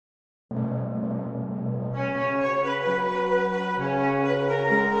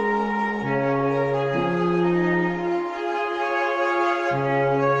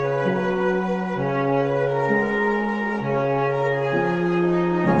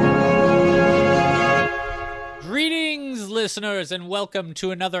listeners, and welcome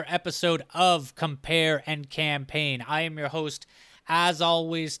to another episode of Compare and Campaign. I am your host, as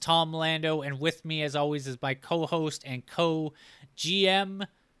always, Tom Lando, and with me, as always, is my co-host and co-GM...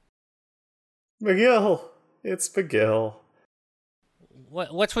 McGill. It's McGill.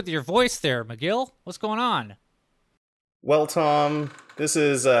 What's with your voice there, McGill? What's going on? Well, Tom, this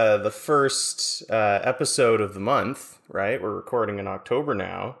is the first episode of the month, right? We're recording in October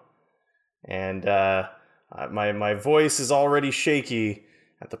now. And my voice is already shaky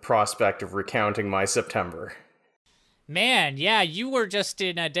at the prospect of recounting my September. Man, yeah, you were just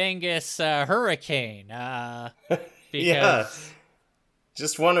in a dangus hurricane. Yeah,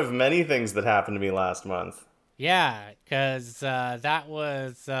 just one of many things that happened to me last month. Yeah, because that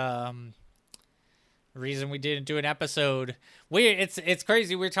was the reason we didn't do an episode. It's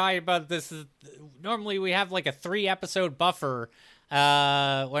crazy. We're talking about this. Normally we have like a 3-episode buffer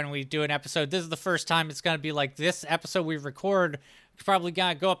when we do an episode. This is the first time it's going to be like this episode we record. It's probably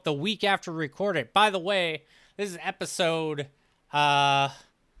going to go up the week after we record it. By the way, this is episode, my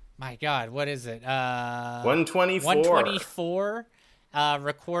God, what is it? 124. 124,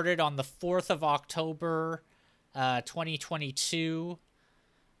 recorded on the 4th of October, 2022.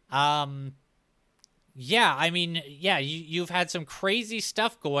 Yeah, I mean, yeah, you've had some crazy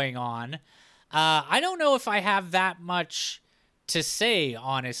stuff going on. I don't know if I have that much to say,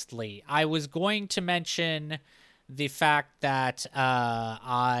 honestly. I was going to mention the fact that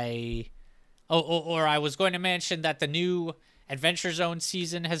I was going to mention that the new Adventure Zone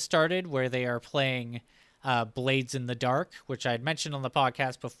season has started, where they are playing Blades in the Dark, which I had mentioned on the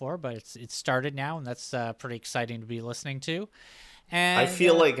podcast before, but it's started now, and that's pretty exciting to be listening to. And I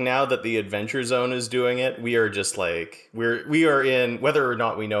feel like now that the Adventure Zone is doing it, we are just like we are in, whether or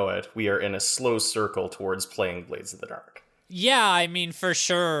not we know it, we are in a slow circle towards playing Blades in the Dark. Yeah, I mean, for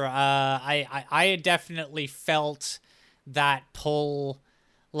sure. I had definitely felt that pull.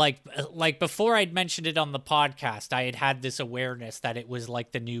 Like before I'd mentioned it on the podcast, I had this awareness that it was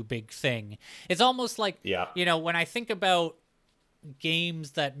like the new big thing. It's almost like, you know, when I think about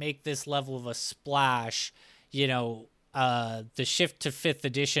games that make this level of a splash, you know, the shift to 5th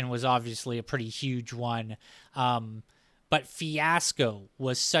edition was obviously a pretty huge one. But Fiasco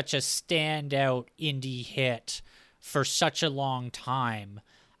was such a standout indie hit for such a long time.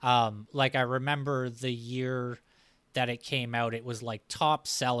 Like I remember the year that it came out, it was like top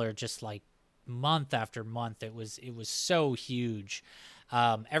seller, just like month after month. It was so huge.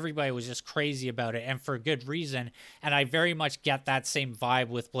 Everybody was just crazy about it, and for good reason. And I very much get that same vibe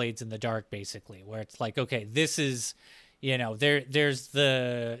with Blades in the Dark, basically, where it's like, okay, this is, you know, there's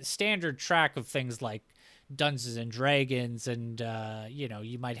the standard track of things like Dungeons and Dragons, and you know,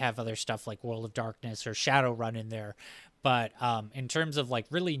 you might have other stuff like World of Darkness or Shadowrun in there, but in terms of like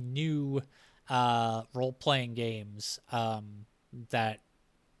really new role-playing games that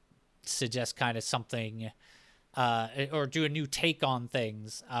suggest kind of something or do a new take on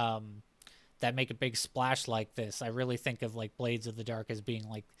things that make a big splash like this, I really think of like Blades of the Dark as being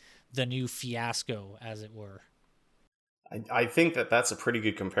like the new Fiasco, as it were. I think that's a pretty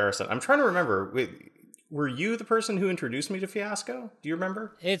good comparison. I'm trying to remember, were you the person who introduced me to Fiasco? Do you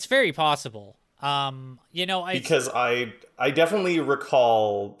remember? It's very possible. You know, because I definitely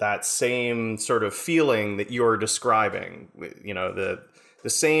recall that same sort of feeling that you're describing. You know, the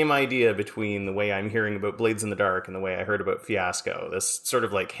same idea between the way I'm hearing about Blades in the Dark and the way I heard about Fiasco. This sort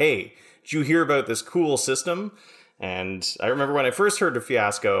of like, hey, did you hear about this cool system? And I remember when I first heard of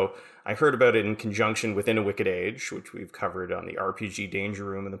Fiasco, I heard about it in conjunction with In a Wicked Age, which we've covered on the RPG Danger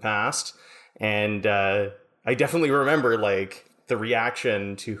Room in the past. And I definitely remember like the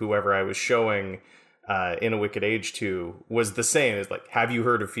reaction to whoever I was showing In a Wicked Age to was the same. It's like, have you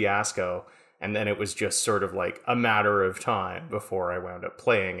heard of Fiasco? And then it was just sort of like a matter of time before I wound up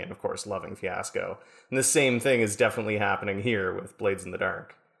playing and, of course, loving Fiasco. And the same thing is definitely happening here with Blades in the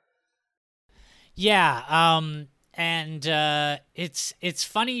Dark. Yeah, and it's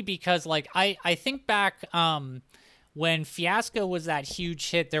funny because like I think back when Fiasco was that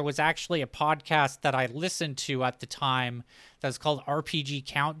huge hit, there was actually a podcast that I listened to at the time that was called RPG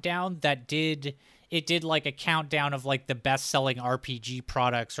Countdown that did like a countdown of like the best-selling RPG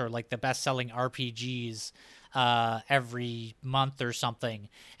products or like the best-selling RPGs every month or something.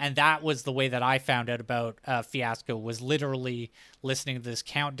 And that was the way that I found out about Fiasco, was literally listening to this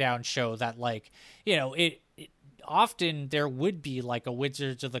countdown show that, like, you know, it often there would be like a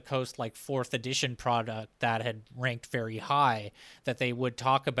Wizards of the Coast like 4th edition product that had ranked very high that they would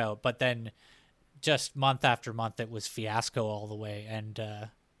talk about, but then just month after month it was Fiasco all the way, and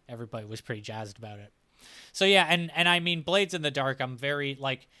everybody was pretty jazzed about it. So yeah, and I mean, Blades in the Dark, I'm very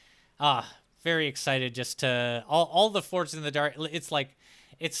like very excited just to all the Forged in the Dark.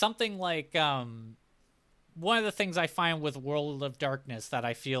 It's something like one of the things I find with World of Darkness that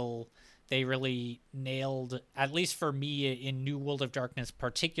I feel they really nailed, at least for me in New World of Darkness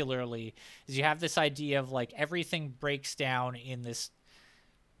particularly, is you have this idea of like everything breaks down in this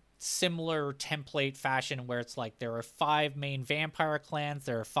similar template fashion where it's like there are 5 main vampire clans,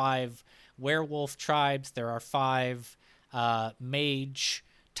 there are 5 werewolf tribes, there are 5 mage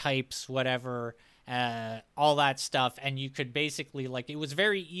types, whatever, all that stuff. And you could basically, like, it was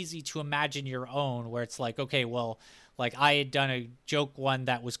very easy to imagine your own, where it's like, okay, well, like I had done a joke one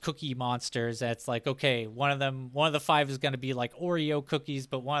that was Cookie Monsters. That's like, okay, one of the 5 is going to be like Oreo cookies,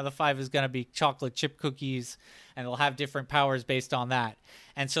 but one of the 5 is going to be chocolate chip cookies, and they'll have different powers based on that.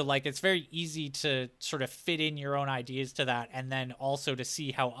 And so like, it's very easy to sort of fit in your own ideas to that. And then also to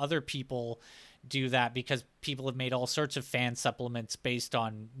see how other people do that, because people have made all sorts of fan supplements based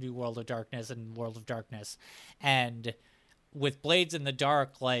on New World of Darkness and World of Darkness. And with Blades in the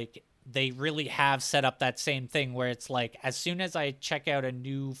Dark, like, they really have set up that same thing where it's like, as soon as I check out a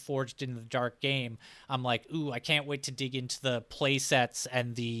new Forged in the Dark game, I'm like, ooh, I can't wait to dig into the play sets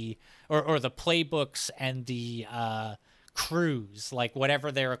and the playbooks and the crews, like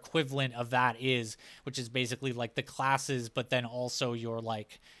whatever their equivalent of that is, which is basically like the classes, but then also your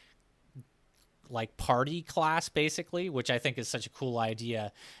like party class, basically, which I think is such a cool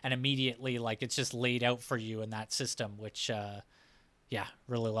idea. And immediately, like, it's just laid out for you in that system, which yeah,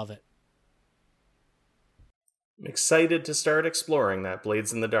 really love it. I'm excited to start exploring that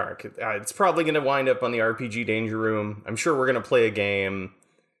Blades in the Dark. It's probably going to wind up on the RPG Danger Room. I'm sure we're going to play a game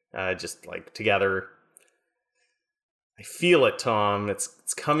just like together. I feel it, Tom.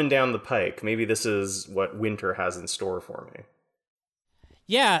 It's coming down the pike. Maybe this is what winter has in store for me.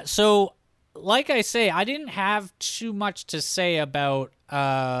 Yeah, so like I say, I didn't have too much to say about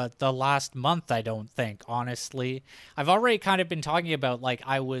the last month, I don't think, honestly. I've already kind of been talking about, like,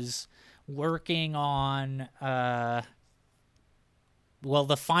 I was working on, the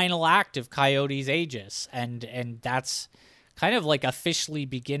final act of Coyote's Aegis, and that's kind of, like, officially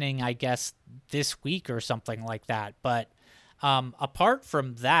beginning, I guess, this week or something like that. But apart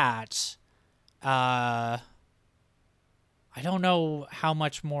from that, I don't know how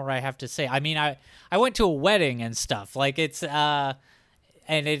much more I have to say. I mean, I went to a wedding and stuff. Like, it was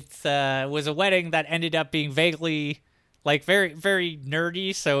a wedding that ended up being vaguely, like, very, very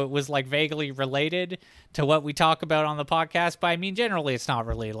nerdy. So it was like vaguely related to what we talk about on the podcast. But I mean, generally it's not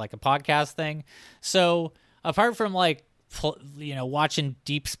really like a podcast thing. So apart from like, watching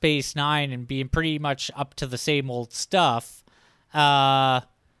Deep Space Nine and being pretty much up to the same old stuff, I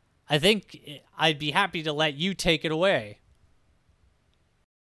think I'd be happy to let you take it away.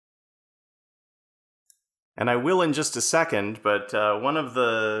 And I will in just a second, but one of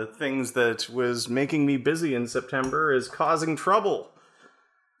the things that was making me busy in September is causing trouble.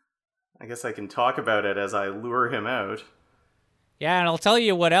 I guess I can talk about it as I lure him out. Yeah, and I'll tell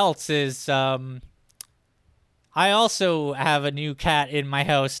you what else is, I also have a new cat in my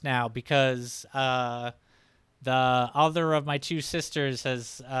house now because the other of my 2 sisters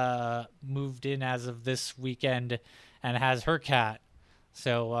has moved in as of this weekend and has her cat.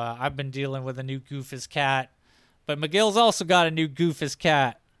 So I've been dealing with a new Goofus cat. But McGill's also got a new Goofus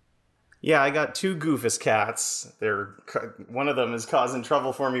cat. Yeah, I got 2 Goofus cats. One of them is causing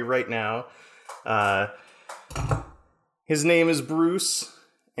trouble for me right now. His name is Bruce,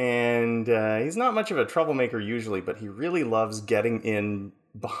 and he's not much of a troublemaker usually, but he really loves getting in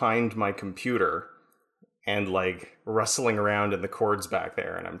behind my computer and, like, rustling around in the cords back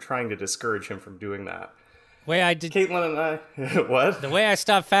there, and I'm trying to discourage him from doing that. Caitlin and I... What? The way I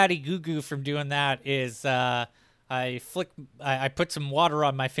stopped Fatty Goo Goo from doing that is I put some water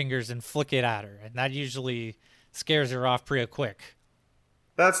on my fingers and flick it at her, and that usually scares her off pretty quick.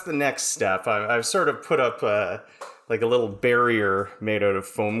 That's the next step. I've sort of put up like a little barrier made out of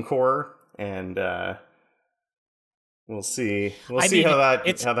foam core, and we'll see. We'll see how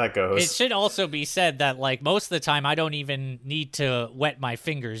that goes. It should also be said that, like, most of the time I don't even need to wet my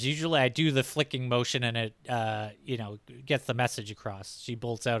fingers. Usually I do the flicking motion and it gets the message across. She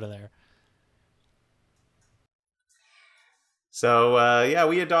bolts out of there. So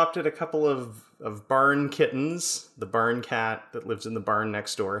we adopted a couple of barn kittens. The barn cat that lives in the barn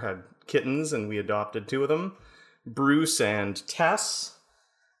next door had kittens, and we adopted 2 of them, Bruce and Tess.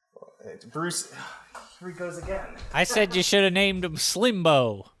 Bruce, here he goes again. I said you should have named him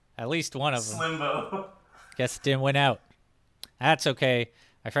Slimbo. At least one of them. Slimbo. Guess it didn't win out. That's okay.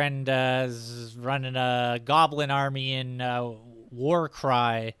 My friend is running a goblin army in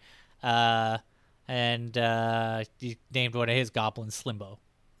Warcry, and he named one of his goblins Slimbo.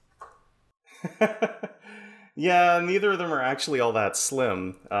 Yeah, neither of them are actually all that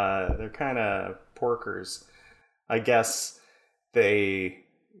slim. They're kind of porkers. I guess they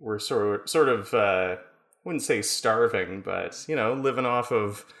were sort of wouldn't say starving, but living off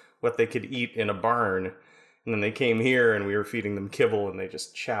of what they could eat in a barn. And then they came here and we were feeding them kibble and they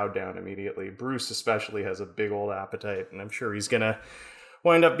just chowed down immediately. Bruce especially has a big old appetite, and I'm sure he's gonna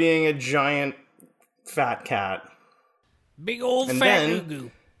wind up being a giant fat cat. Big old fat goo-goo.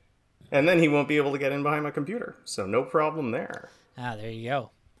 And then he won't be able to get in behind my computer. So no problem there. Ah, there you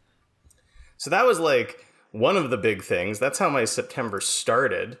go. So that was like one of the big things. That's how my September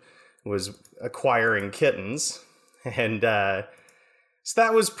started, was acquiring kittens. And so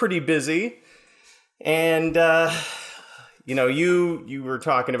that was pretty busy. And, you were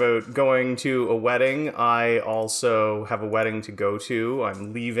talking about going to a wedding. I also have a wedding to go to.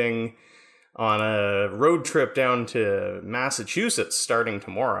 I'm leaving on a road trip down to Massachusetts starting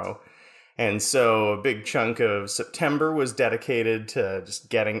tomorrow. And so a big chunk of September was dedicated to just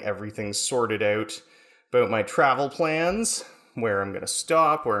getting everything sorted out about my travel plans, where I'm going to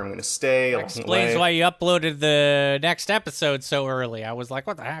stop, where I'm going to stay. That explains why you uploaded the next episode so early. I was like,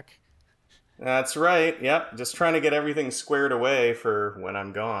 what the heck? That's right. Yep. Just trying to get everything squared away for when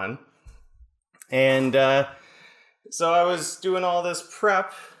I'm gone. And so I was doing all this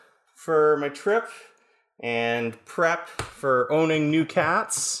prep for my trip and prep for owning new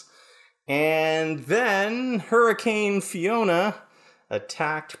cats. And then Hurricane Fiona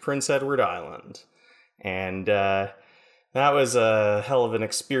attacked Prince Edward Island. And that was a hell of an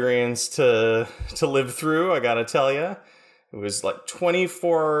experience to live through, I gotta tell you. It was like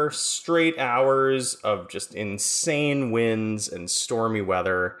 24 straight hours of just insane winds and stormy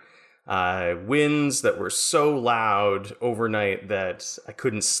weather. Winds that were so loud overnight that I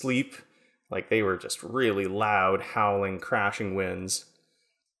couldn't sleep. Like, they were just really loud, howling, crashing winds.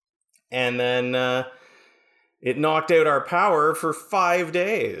 And then it knocked out our power for 5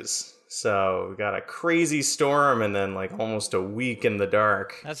 days. So we got a crazy storm and then like almost a week in the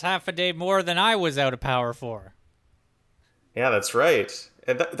dark. That's half a day more than I was out of power for. Yeah, that's right.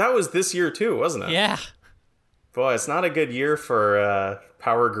 And that was this year too, wasn't it? Yeah. Boy, it's not a good year for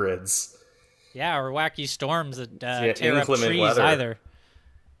power grids. Yeah, or wacky storms that tear up trees weather. either.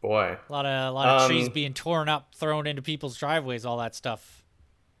 Boy. A lot of trees being torn up, thrown into people's driveways, all that stuff.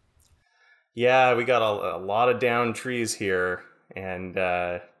 Yeah, we got a lot of downed trees here, and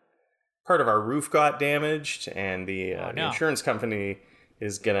part of our roof got damaged, and the insurance company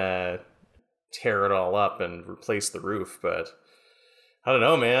is gonna tear it all up and replace the roof. But I don't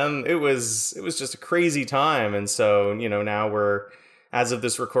know, man. It was just a crazy time, and so now as of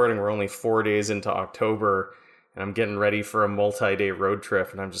this recording, we're only 4 days into October, and I'm getting ready for a multi-day road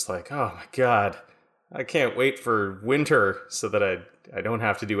trip, and I'm just like, oh my god, I can't wait for winter so that I don't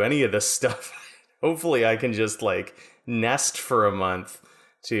have to do any of this stuff. Hopefully I can just like nest for a month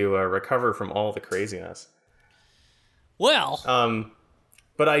to recover from all the craziness. Well,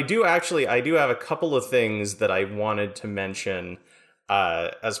 but I do have a couple of things that I wanted to mention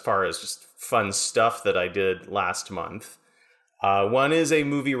as far as just fun stuff that I did last month. One is a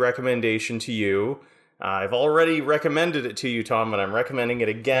movie recommendation to you. I've already recommended it to you, Tom, but I'm recommending it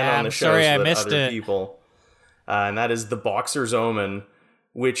again on the show so that other people. And that is The Boxer's Omen,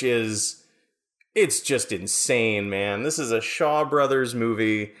 which it's just insane, man. This is a Shaw Brothers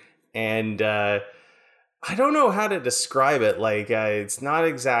movie, and I don't know how to describe it. Like, it's not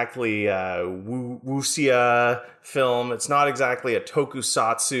exactly a wuxia film. It's not exactly a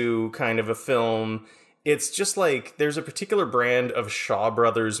tokusatsu kind of a film. It's just like, there's a particular brand of Shaw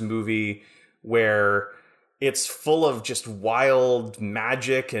Brothers movie where it's full of just wild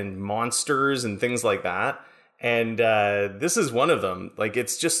magic and monsters and things like that. And this is one of them. Like,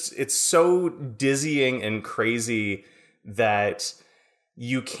 it's so dizzying and crazy that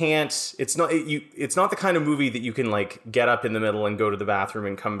you can't, it's not the kind of movie that you can like get up in the middle and go to the bathroom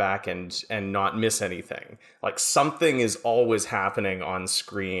and come back and not miss anything. Like, something is always happening on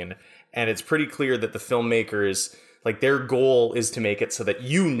screen, and it's pretty clear that the filmmakers, like, their goal is to make it so that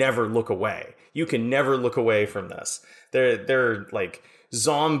you never look away. You can never look away from this. They're like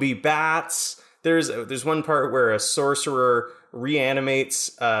zombie bats. There's one part where a sorcerer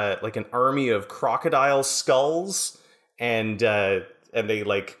reanimates like an army of crocodile skulls, and they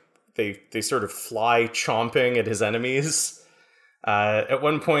sort of fly chomping at his enemies. At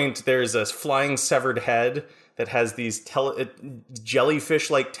one point, there's a flying severed head that has these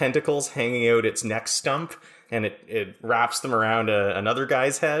jellyfish-like tentacles hanging out its neck stump, and it wraps them around another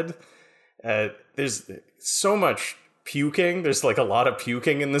guy's head. There's so much puking. There's like a lot of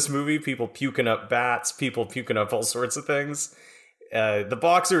puking in this movie. People puking up bats, people puking up all sorts of things. The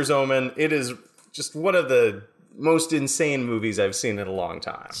Boxer's Omen, it is just one of the most insane movies I've seen in a long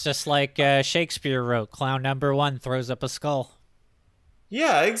time. It's just like Shakespeare wrote, clown number one throws up a skull.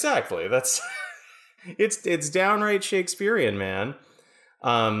 Yeah, exactly. That's it's downright Shakespearean, man.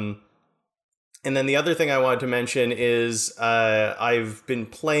 And then the other thing I wanted to mention is I've been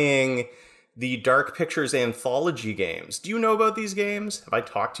playing the Dark Pictures anthology games. Do you know about these games? Have I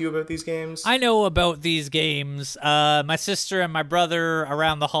talked to you about these games? I know about these games. My sister and my brother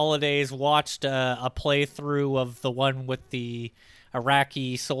around the holidays watched a playthrough of the one with the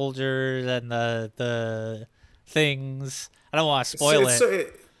Iraqi soldiers and the things. I don't want to spoil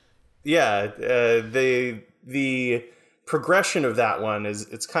it. The progression of that one is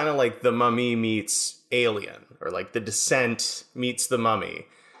it's kind of like The Mummy meets Alien, or like The Descent meets The Mummy,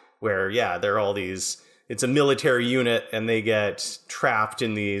 where they're all these, it's a military unit and they get trapped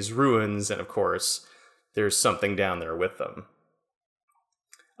in these ruins, and of course there's something down there with them.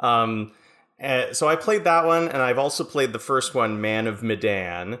 So I played that one, and I've also played the first one, Man of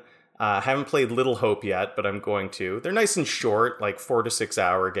Medan. I haven't played Little Hope yet, but I'm going to. They're nice and short, like 4 to 6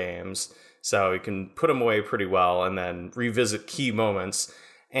 hour games, so you can put them away pretty well and then revisit key moments.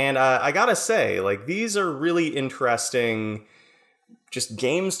 And I gotta say, like, these are really interesting just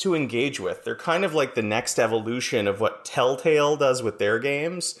games to engage with. They're kind of like the next evolution of what Telltale does with their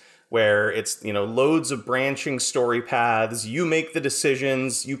games, where it's, loads of branching story paths. You make the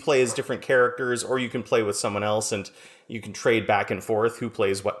decisions, you play as different characters, or you can play with someone else and you can trade back and forth who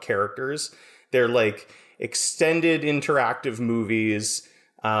plays what characters. They're like extended interactive movies.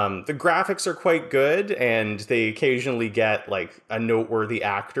 The graphics are quite good, and they occasionally get like a noteworthy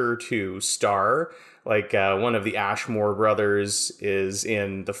actor to star. Like one of the Ashmore brothers is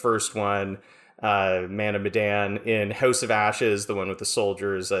in the first one, Man of Medan. In House of Ashes, the one with the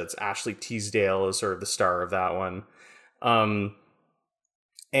soldiers, it's Ashley Tisdale is sort of the star of that one.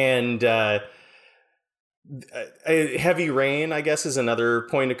 Heavy Rain, I guess, is another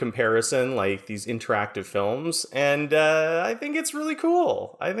point of comparison, like these interactive films, and I think it's really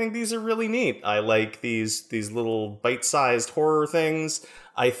cool. I think these are really neat. I like these little bite-sized horror things.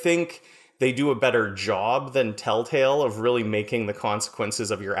 I think they do a better job than Telltale of really making the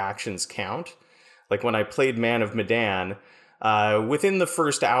consequences of your actions count. Like when I played Man of Medan, within the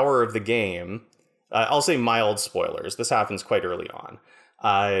first hour of the game, I'll say mild spoilers, this happens quite early on.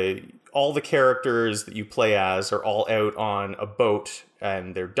 All the characters that you play as are all out on a boat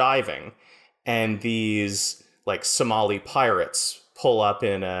and they're diving. And these like Somali pirates pull up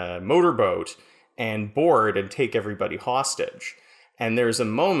in a motorboat and board and take everybody hostage. And there's a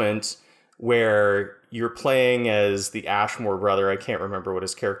moment where you're playing as the Ashmore brother. I can't remember what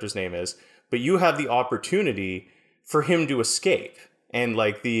his character's name is, but you have the opportunity for him to escape. And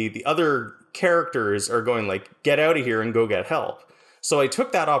like the other characters are going like, get out of here and go get help. So I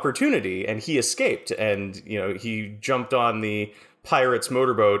took that opportunity and he escaped, and, he jumped on the pirate's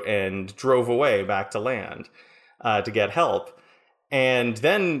motorboat and drove away back to land to get help. And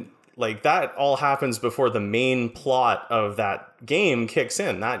then like that all happens before the main plot of that game kicks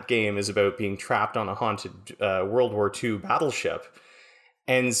in. That game is about being trapped on a haunted World War II battleship.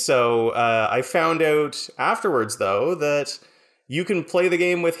 And so I found out afterwards, though, that you can play the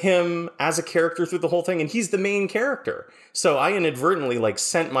game with him as a character through the whole thing, and he's the main character. So I inadvertently like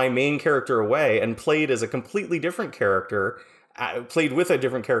sent my main character away and played as a completely different character, played with a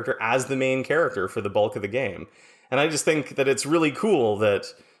different character as the main character for the bulk of the game. And I just think that it's really cool that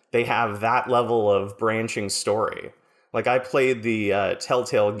they have that level of branching story. Like I played the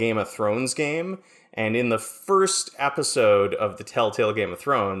Telltale Game of Thrones game, and in the first episode of the Telltale Game of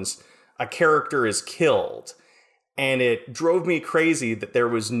Thrones, a character is killed. And it drove me crazy that there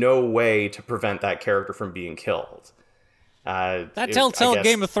was no way to prevent that character from being killed. Telltale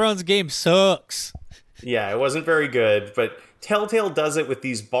Game of Thrones game sucks. Yeah, it wasn't very good, but Telltale does it with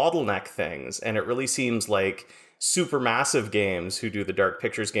these bottleneck things, and it really seems like Supermassive Games, who do the Dark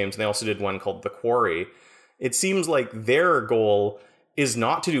Pictures games, and they also did one called The Quarry, it seems like their goal is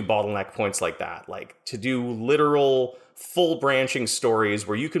not to do bottleneck points like that, like to do literal full branching stories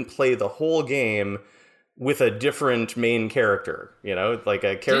where you can play the whole game with a different main character. Like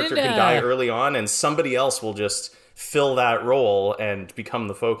a character can die early on and somebody else will just fill that role and become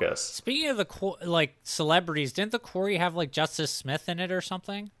the focus. Speaking of the celebrities, didn't The Quarry have like Justice Smith in it or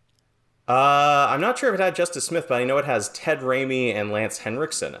something? I'm not sure if it had Justice Smith, but I know it has Ted Raimi and Lance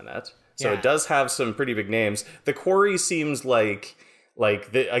Henriksen in it. So It does have some pretty big names. The Quarry seems like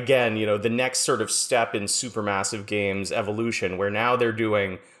the next sort of step in Supermassive Games evolution, where now they're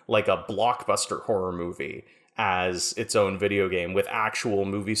doing like a blockbuster horror movie as its own video game with actual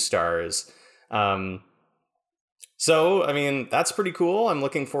movie stars. So, I mean, that's pretty cool. I'm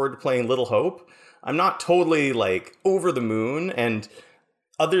looking forward to playing Little Hope. I'm not totally like over the moon, and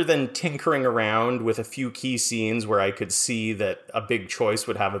other than tinkering around with a few key scenes where I could see that a big choice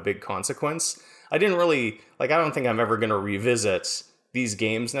would have a big consequence, I didn't really like, I don't think I'm ever going to revisit these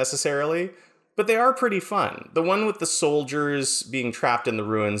games necessarily, but they are pretty fun. The one with the soldiers being trapped in the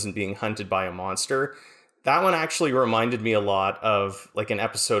ruins and being hunted by a monster, that one actually reminded me a lot of like an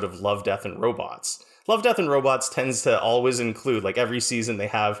episode of Love, Death, and Robots. Love, Death, and Robots tends to always include, like every season, they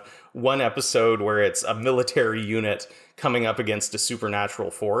have one episode where it's a military unit coming up against a supernatural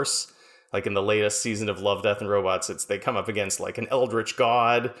force. Like in the latest season of Love, Death, and Robots, they come up against like an eldritch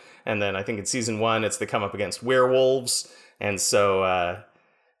god. And then I think in season 1, they come up against werewolves. And so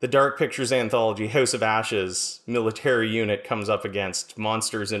the Dark Pictures anthology House of Ashes military unit comes up against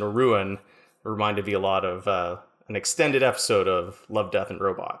monsters in a ruin. It reminded me a lot of an extended episode of Love, Death, and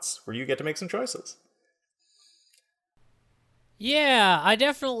Robots, where you get to make some choices. Yeah, I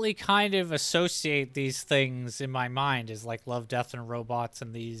definitely kind of associate these things in my mind as like Love, Death, and Robots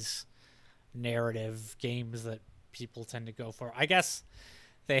and these narrative games that people tend to go for. I guess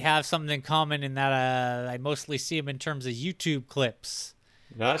they have something in common in that I mostly see them in terms of YouTube clips.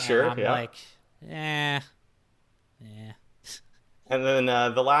 Not sure, I'm yeah. like, yeah. And then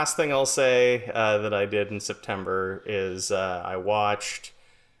the last thing I'll say that I did in September is I watched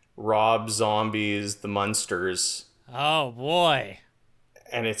Rob Zombie's The Munsters. Oh, boy.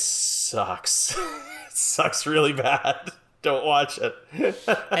 And it sucks. It sucks really bad. Don't watch it.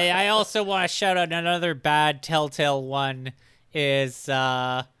 Hey, I also want to shout out another bad Telltale one is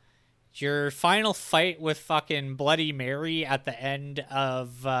your final fight with fucking Bloody Mary at the end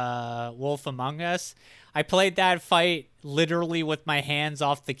of Wolf Among Us. I played that fight literally with my hands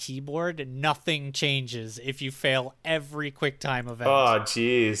off the keyboard. Nothing changes if you fail every QuickTime event. Oh,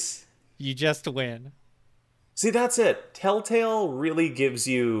 jeez. You just win. See, that's it. Telltale really gives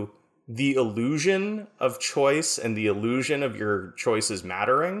you the illusion of choice and the illusion of your choices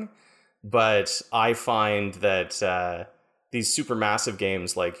mattering. But I find that these supermassive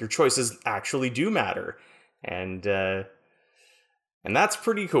games, like, your choices actually do matter. And that's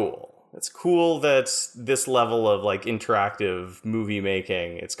pretty cool. It's cool that this level of like interactive movie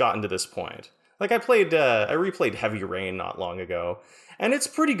making, it's gotten to this point. Like I replayed Heavy Rain not long ago, and it's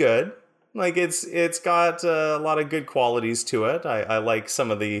pretty good. Like it's got a lot of good qualities to it. I like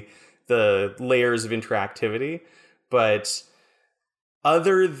some of the layers of interactivity, but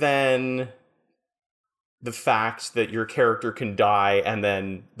other than the fact that your character can die and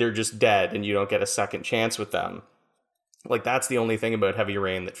then they're just dead and you don't get a second chance with them, like that's the only thing about Heavy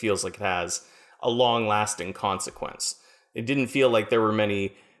Rain that feels like it has a long-lasting consequence. It didn't feel like there were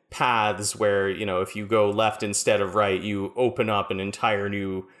many paths where, you know, if you go left instead of right, you open up an entire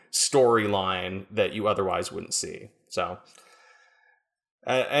new storyline that you otherwise wouldn't see. So,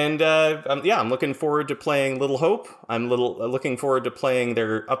 I'm looking forward to playing Little Hope. I'm looking forward to playing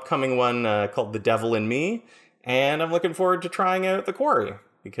their upcoming one called The Devil in Me, and I'm looking forward to trying out The Quarry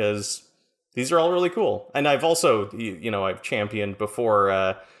because these are all really cool. And I've also, I've championed before.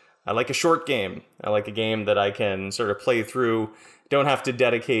 I like a short game. I like a game that I can sort of play through. Don't have to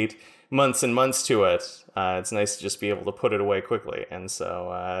dedicate months and months to it. It's nice to just be able to put it away quickly. And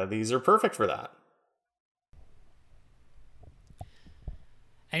so these are perfect for that.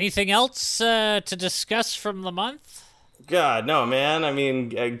 Anything else to discuss from the month? God, no, man. I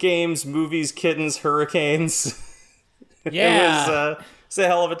mean, games, movies, kittens, hurricanes. Yeah. It's a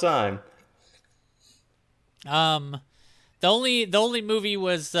hell of a time. The only movie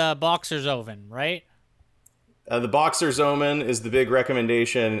was Boxer's Omen, right? The Boxer's Omen is the big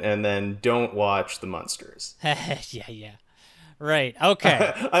recommendation, and then don't watch The Munsters. Yeah. Right,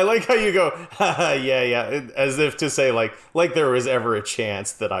 okay. I like how you go, yeah, as if to say, like there was ever a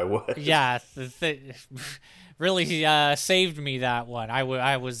chance that I would. Yeah, really saved me that one. I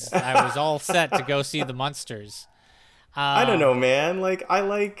was all set to go see The Munsters. I don't know, man. Like, I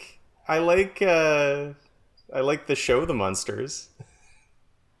like the show The Munsters.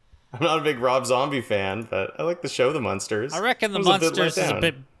 I'm not a big Rob Zombie fan, but I like the show The Munsters. I reckon The Munsters is a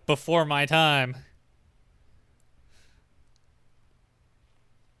bit before my time.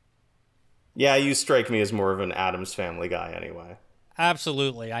 Yeah, you strike me as more of an Addams Family guy anyway.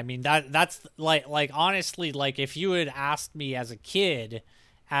 Absolutely. I mean, that's like honestly, like if you had asked me as a kid,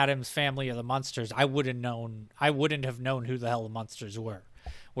 Addams Family or The Munsters, I wouldn't have known who the hell the Munsters were.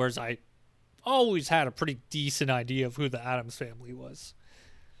 Whereas I always had a pretty decent idea of who the Addams Family was.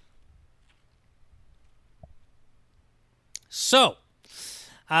 So,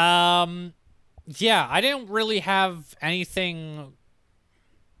 yeah, I didn't really have anything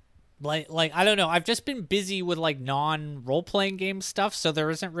like I don't know. I've just been busy with like non role playing game stuff, so there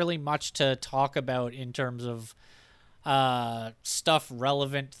isn't really much to talk about in terms of stuff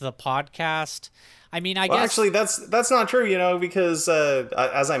relevant to the podcast. I mean, I guess actually that's not true, because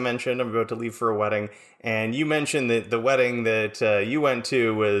as I mentioned, I'm about to leave for a wedding, and you mentioned that the wedding that you went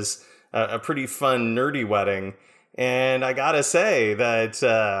to was a pretty fun, nerdy wedding. And I gotta say that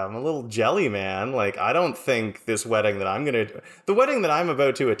I'm a little jelly, man. Like, I don't think the wedding that I'm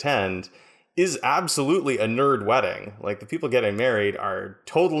about to attend is absolutely a nerd wedding. Like, the people getting married are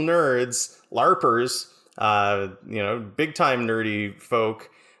total nerds, LARPers, big time nerdy folk.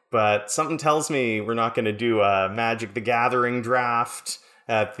 But something tells me we're not going to do a Magic the Gathering draft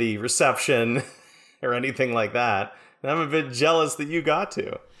at the reception or anything like that. And I'm a bit jealous that you got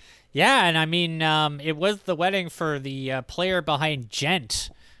to. Yeah, and I mean, it was the wedding for the player behind Gent,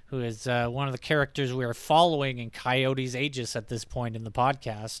 who is one of the characters we are following in Coyotes Aegis at this point in the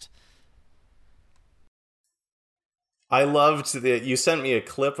podcast. I loved that you sent me a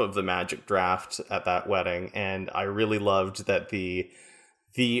clip of the Magic draft at that wedding, and I really loved that the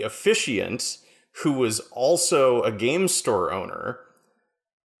officiant, who was also a game store owner,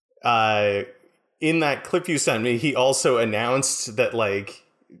 in that clip you sent me, he also announced that, like,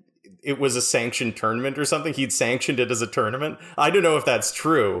 it was a sanctioned tournament or something. He'd sanctioned it as a tournament. I don't know if that's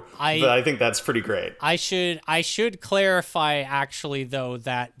true, but I think that's pretty great. I should clarify, actually, though,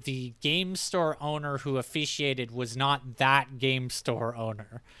 that the game store owner who officiated was not that game store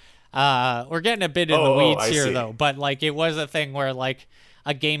owner. We're getting a bit in the weeds here, though. But, like, it was a thing where, like,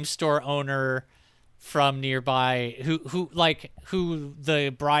 a game store owner from nearby who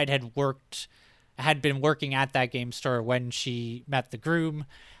the bride had been working at that game store when she met the groom.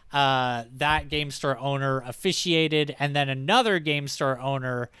 That game store owner officiated, and then another game store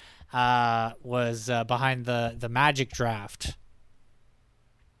owner was behind the Magic draft,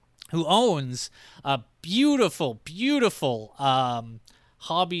 who owns a beautiful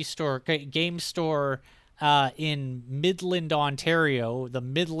hobby store, game store in Midland, Ontario, the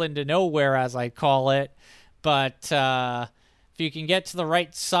Midland of nowhere, as I call it. But if you can get to the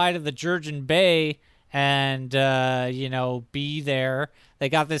right side of the Georgian Bay and be there, they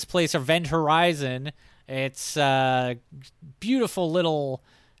got this place, Event Horizon. It's a beautiful little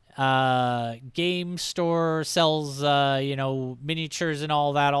game store, sells miniatures and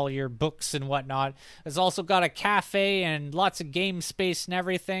all that, all your books and whatnot. It's also got a cafe and lots of game space and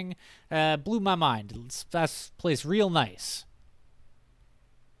everything. Blew my mind. That place real nice.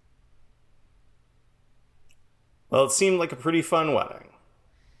 Well, it seemed like a pretty fun wedding.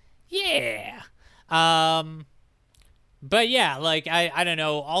 Yeah. But yeah, like, I don't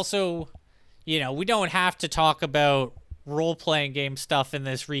know. Also, we don't have to talk about role-playing game stuff in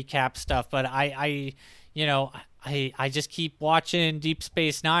this recap stuff, but I just keep watching Deep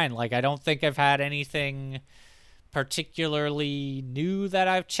Space Nine. Like, I don't think I've had anything particularly new that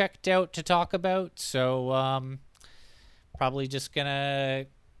I've checked out to talk about, so probably just gonna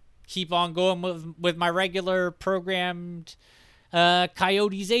keep on going with my regular programmed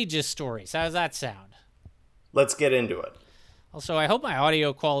Coyotes Aegis stories. How does that sound? Let's get into it. Also, I hope my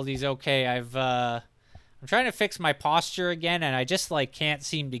audio quality is okay. I'm trying to fix my posture again, and I just can't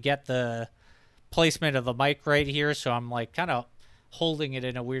seem to get the placement of the mic right here, so I'm kind of holding it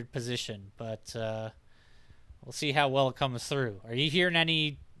in a weird position. But we'll see how well it comes through. Are you hearing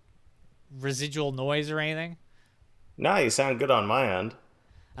any residual noise or anything? No, you sound good on my end.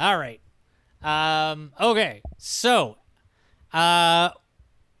 All right. Okay, so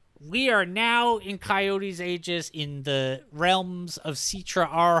we are now in Coyotes Aegis in the realms of Citra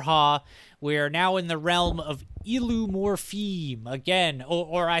Arha. We are now in the realm of Ilu Morpheme again.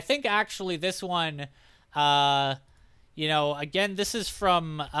 Or I think actually this one, again, this is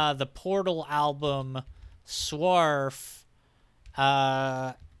from the Portal album Swarth.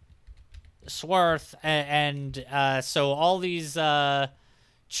 And so all these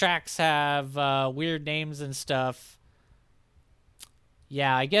tracks have weird names and stuff.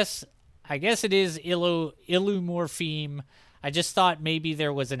 Yeah, I guess it is Illumorpheme. I just thought maybe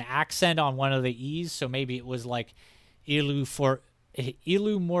there was an accent on one of the E's, so maybe it was like Illumorpheme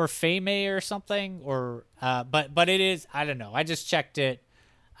or something, or but it is, I don't know. I just checked it.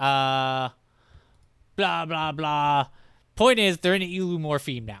 Blah blah blah. Point is, they're in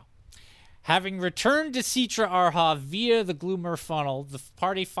Illumorpheme now. Having returned to Citra Arha via the Gloomer Funnel, the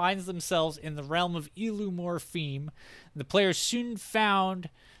party finds themselves in the realm of Illumorpheme. The players soon found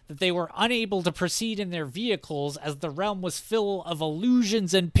that they were unable to proceed in their vehicles as the realm was full of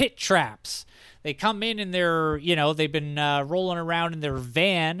illusions and pit traps. They come in and they've been rolling around in their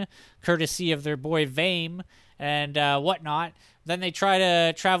van, courtesy of their boy Vame and whatnot. Then they try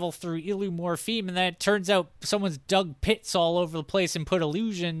to travel through Ilu Morpheme, and then it turns out someone's dug pits all over the place and put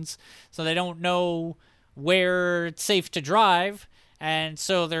illusions, so they don't know where it's safe to drive, and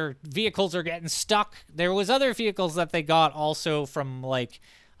so their vehicles are getting stuck. There was other vehicles that they got also from, like,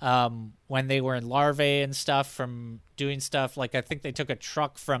 when they were in larvae and stuff, from doing stuff. Like, I think they took a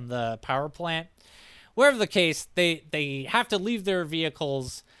truck from the power plant. Wherever the case, they have to leave their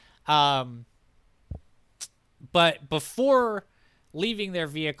vehicles, but before leaving their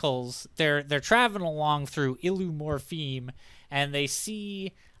vehicles, they're traveling along through Ilu Morpheme, and they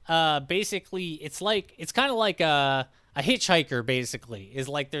see basically it's kind of like a hitchhiker. Basically, is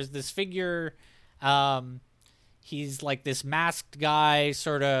like there's this figure, he's like this masked guy,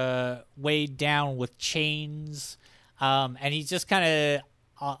 sort of weighed down with chains, and he's just kind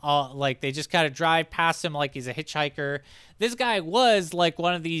of like they just kind of drive past him like he's a hitchhiker. This guy was like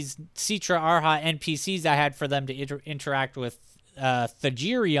one of these Citra Arha NPCs I had for them to interact with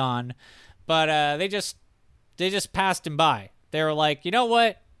Thagirion, but they just passed him by. They were like, you know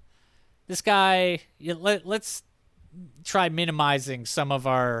what, this guy, let's try minimizing some of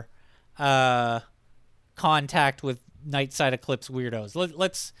our contact with Nightside Eclipse weirdos.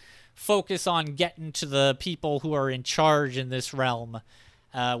 Let's focus on getting to the people who are in charge in this realm,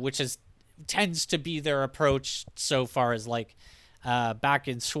 which tends to be their approach so far. As like back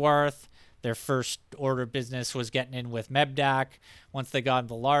in Swarth, their first order of business was getting in with Mebdak. Once they got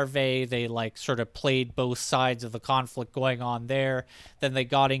into larvae, they like sort of played both sides of the conflict going on there. Then they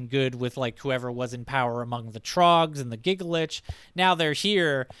got in good with like whoever was in power among the Trogs and the Gigalich. Now they're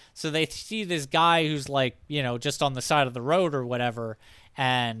here, so they see this guy who's like, you know, just on the side of the road or whatever,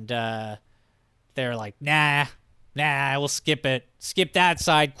 and they're like, nah, we'll skip it. Skip that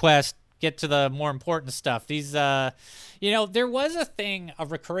side quest. Get to the more important stuff. These, you know, there was a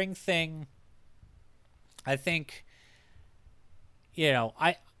recurring thing. I think, you know,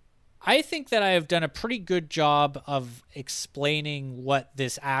 I think that I have done a pretty good job of explaining what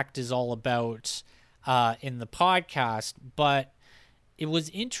this act is all about in the podcast, but it was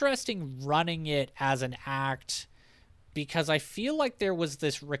interesting running it as an act because I feel like there was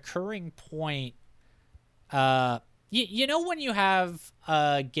this recurring point. You know when you have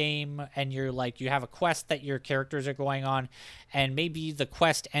a game and you're like, you have a quest that your characters are going on, and maybe the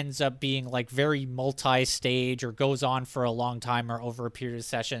quest ends up being like very multi-stage or goes on for a long time or over a period of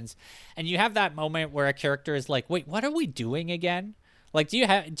sessions, and you have that moment where a character is like, wait, what are we doing again? Like, do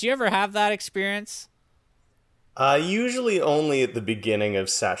you ever have that experience? Usually only at the beginning of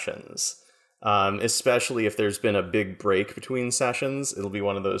sessions, especially if there's been a big break between sessions. It'll be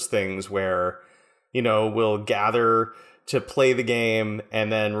one of those things where, you know, we'll gather to play the game,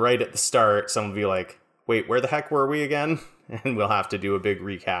 and then right at the start, someone will be like, wait, where the heck were we again? And we'll have to do a big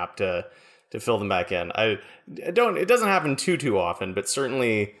recap to fill them back in. It doesn't happen too often, but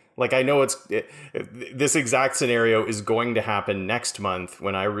certainly, like, I know this exact scenario is going to happen next month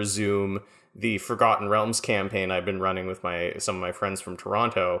when I resume the Forgotten Realms campaign I've been running with some of my friends from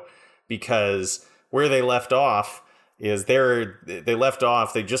Toronto, because where they left off is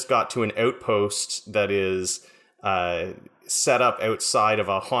they just got to an outpost that is set up outside of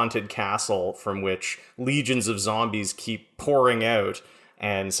a haunted castle from which legions of zombies keep pouring out.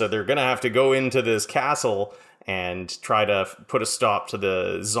 And so they're going to have to go into this castle and try to put a stop to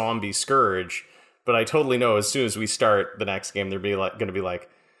the zombie scourge. But I totally know as soon as we start the next game, they're going to be like,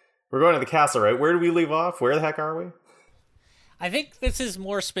 we're going to the castle, right? Where do we leave off? Where the heck are we? I think this is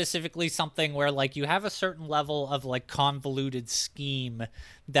more specifically something where, like, you have a certain level of, like, convoluted scheme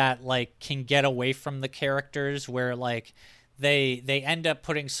that, like, can get away from the characters, where, like, they end up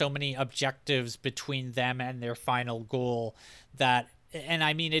putting so many objectives between them and their final goal that, and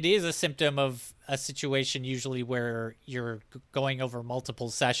I mean, it is a symptom of a situation usually where you're going over multiple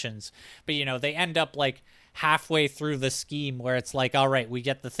sessions, but, you know, they end up, like, halfway through the scheme where it's like, all right, we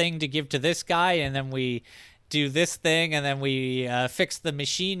get the thing to give to this guy, and then we do this thing, and then we fix the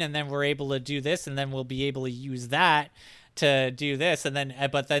machine, and then we're able to do this, and then we'll be able to use that to do this. And then,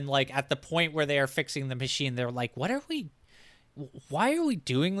 but then, like, at the point where they are fixing the machine, they're like, why are we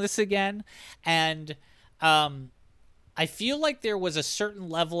doing this again? And I feel like there was a certain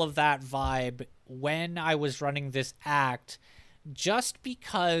level of that vibe when I was running this act, just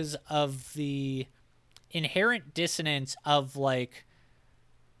because of the inherent dissonance of, like,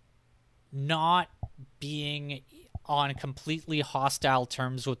 not being on completely hostile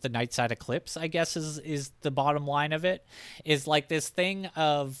terms with the Nightside Eclipse, I guess is the bottom line of it. Is like this thing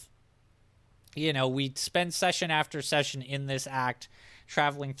of, you know, we'd spend session after session in this act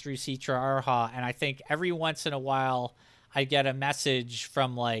traveling through Citra Arha, and I think every once in a while I get a message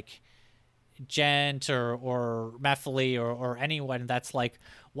from, like, Gent or Mephiles or anyone that's like,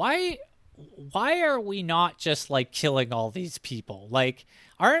 why are we not just like killing all these people? Like,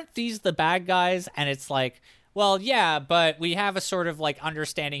 aren't these the bad guys? And it's like, well, yeah, but we have a sort of like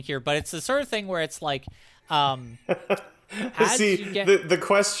understanding here, but it's the sort of thing where it's like, See, the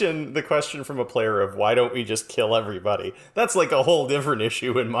question from a player of why don't we just kill everybody? That's like a whole different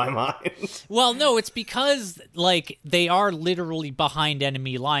issue in my mind. Well, no, it's because like they are literally behind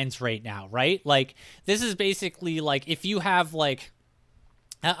enemy lines right now, right? Like this is basically like if you have like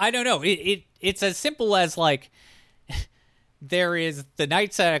I don't know, it's as simple as like there is the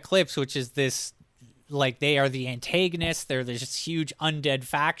Nightside Eclipse, which is this like they are the antagonists, they're this huge undead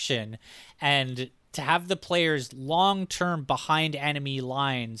faction, and to have the players long-term behind enemy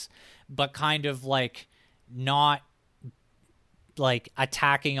lines, but kind of like not like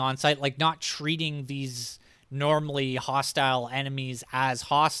attacking on site, like not treating these normally hostile enemies as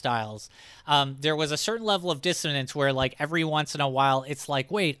hostiles. There was a certain level of dissonance where like every once in a while it's like,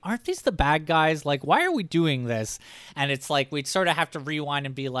 wait, aren't these the bad guys? Like, why are we doing this? And it's like we'd sort of have to rewind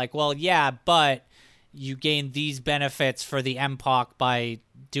and be like, well, yeah, but you gain these benefits for the MPOC by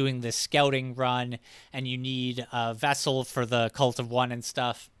doing this scouting run, and you need a vessel for the Cult of One and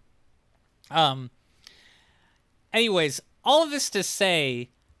stuff. Anyways, all of this to say,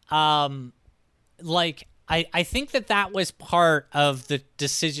 like, I think that was part of the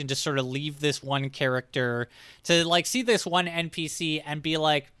decision to sort of leave this one character, to, like, see this one NPC and be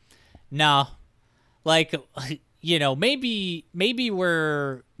like, no, like, you know, maybe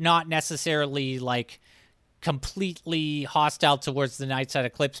we're not necessarily, like, completely hostile towards the Nightside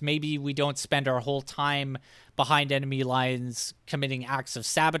Eclipse. Maybe we don't spend our whole time behind enemy lines committing acts of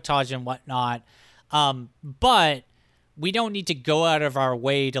sabotage and whatnot. But we don't need to go out of our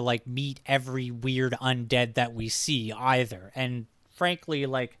way to like meet every weird undead that we see either. And frankly,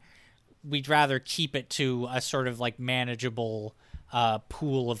 like we'd rather keep it to a sort of like manageable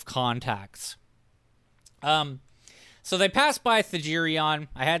pool of contacts. So they passed by Thagirion.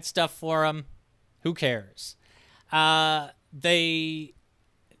 I had stuff for them. Who cares? They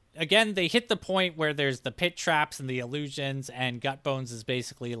hit the point where there's the pit traps and the illusions, and Gutbones is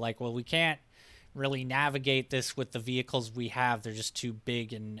basically like, well, we can't really navigate this with the vehicles we have. They're just too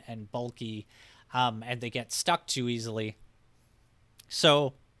big and bulky, and they get stuck too easily.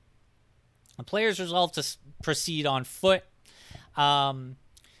 So the players resolve to proceed on foot. But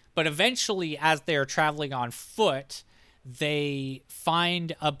eventually, as they're traveling on foot, they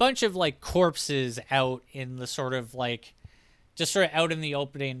find a bunch of like corpses out in the sort of like just sort of out in the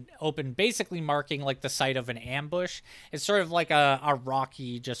open, basically marking like the site of an ambush. It's sort of like a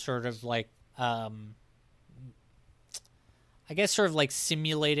rocky, just sort of like I guess sort of like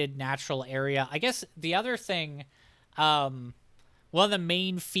simulated natural area. I guess the other thing, one of the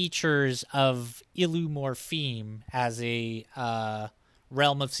main features of Illumorpheme as a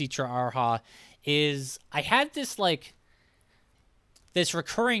realm of Citra Arha is I had this like this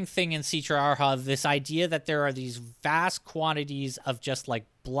recurring thing in Citra Arha, this idea that there are these vast quantities of just like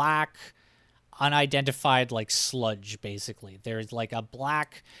black, unidentified like sludge, basically. There's like a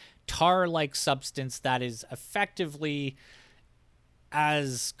black tar-like substance that is effectively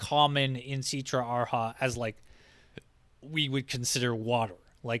as common in Citra Arha as like we would consider water.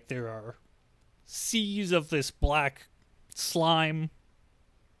 Like there are seas of this black slime.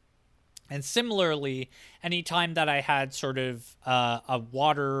 And similarly, anytime that I had sort of a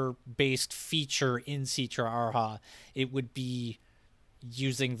water-based feature in Citra Arha, it would be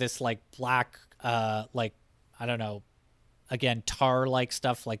using this like black, like, I don't know, again, tar-like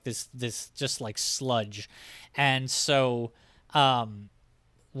stuff, like this just like sludge. And so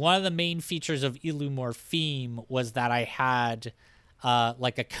one of the main features of Illumorpheme was that I had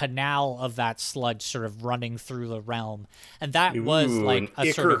like a canal of that sludge sort of running through the realm. And that was like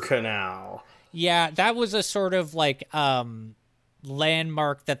a sort of canal. Yeah, that was a sort of like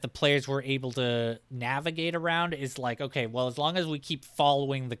landmark that the players were able to navigate around. Is like, okay, well, as long as we keep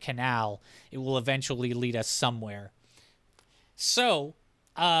following the canal, it will eventually lead us somewhere. So,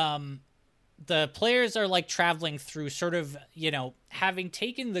 the players are like traveling through sort of, you know, having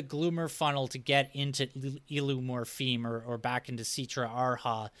taken the Gloomer funnel to get into Illumorpheme or back into Citra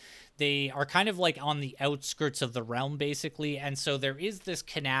Arha. They are kind of like on the outskirts of the realm, basically. And so there is this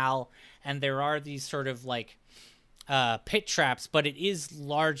canal and there are these sort of like pit traps, but it is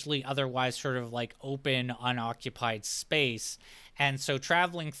largely otherwise sort of like open, unoccupied space. And so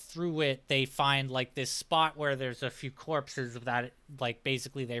traveling through it, they find like this spot where there's a few corpses that like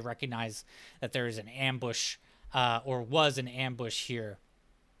basically they recognize that there is an ambush or was an ambush here.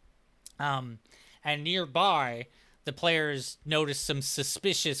 And nearby, the players notice some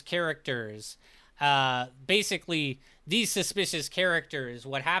suspicious characters. Basically, these suspicious characters,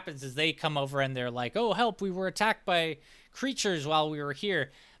 what happens is they come over and they're like, oh, help, we were attacked by creatures while we were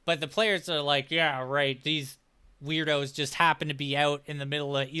here. But the players are like, yeah, right, these weirdos just happen to be out in the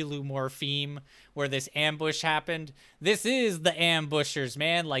middle of Ilu Morpheme where this ambush happened. This is the ambushers,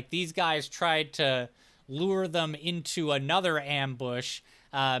 man. Like, these guys tried to lure them into another ambush,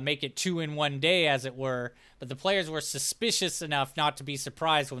 make it 2 in 1 day, as it were. But the players were suspicious enough not to be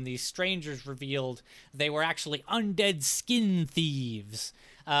surprised when these strangers revealed they were actually undead skin thieves.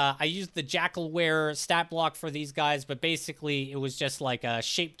 I used the Jackalware stat block for these guys, but basically it was just like a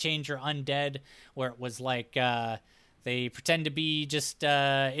shape changer undead, where it was like they pretend to be just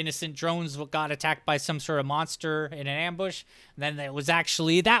innocent drones that got attacked by some sort of monster in an ambush. And then it was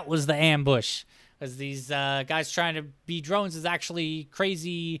actually, that was the ambush. Because these guys trying to be drones is actually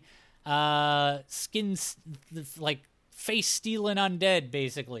crazy skin, like face stealing undead,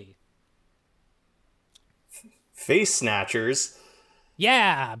 basically. Face snatchers.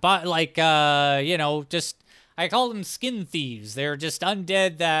 Yeah, but like, just, I call them skin thieves. They're just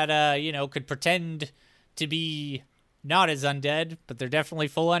undead that, could pretend to be not as undead, but they're definitely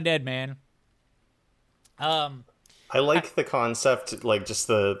full undead, man. I like the concept, like just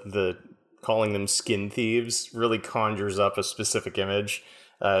the calling them skin thieves really conjures up a specific image.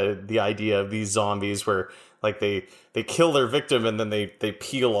 The idea of these zombies where like they kill their victim and then they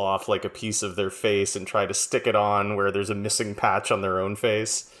peel off like a piece of their face and try to stick it on where there's a missing patch on their own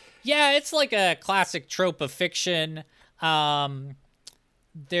face. Yeah, it's like a classic trope of fiction. There's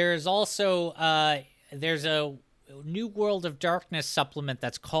also there's a New World of Darkness supplement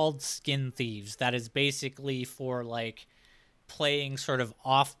that's called Skin Thieves that is basically for like playing sort of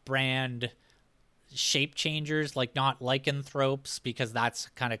off-brand shape changers, like not lycanthropes, because that's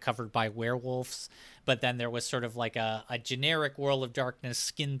kind of covered by werewolves. But then there was sort of like a generic World of Darkness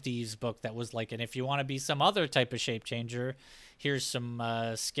Skin Thieves book that was like, and if you want to be some other type of shape changer, here's some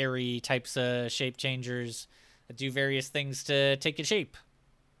scary types of shape changers that do various things to take a shape.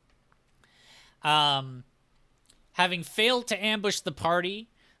 Having failed to ambush the party,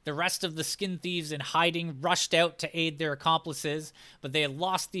 the rest of the skin thieves in hiding rushed out to aid their accomplices, but they had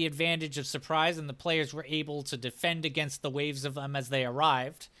lost the advantage of surprise and the players were able to defend against the waves of them as they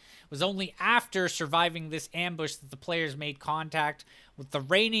arrived. It was only after surviving this ambush that the players made contact with the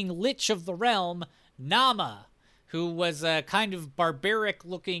reigning Lich of the realm, Nama, who was a kind of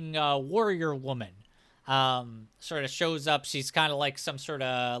barbaric-looking warrior woman. Sort of shows up. She's kind of like some sort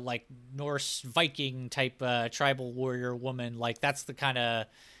of like Norse Viking type tribal warrior woman. Like that's the kind of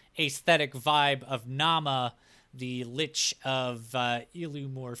aesthetic vibe of Nama, the Lich of Ilu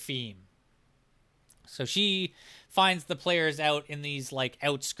Morpheme. So she finds the players out in these like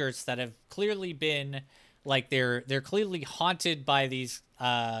outskirts that have clearly been like they're clearly haunted by these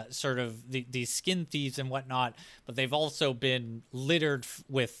sort of these skin thieves and whatnot, but they've also been littered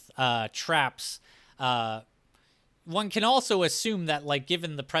with traps. One can also assume that, like,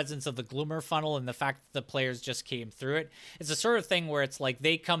 given the presence of the Gloomer funnel and the fact that the players just came through it, it's a sort of thing where it's like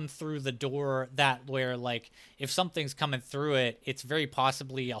they come through the door that where, like, if something's coming through it, it's very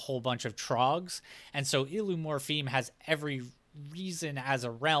possibly a whole bunch of trogs. And so Ilu Morpheme has every reason as a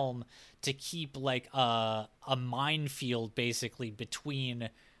realm to keep, like, a minefield, basically,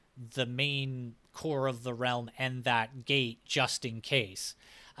 between the main core of the realm and that gate, just in case.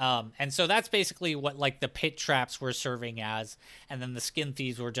 And so that's basically what like the pit traps were serving as. And then the skin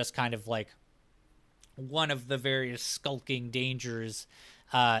thieves were just kind of like one of the various skulking dangers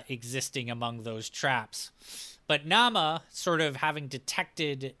existing among those traps. But Nama, sort of having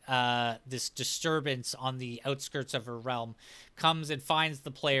detected this disturbance on the outskirts of her realm, comes and finds the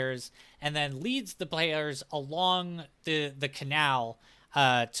players and then leads the players along the canal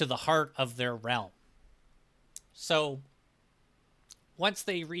to the heart of their realm. So once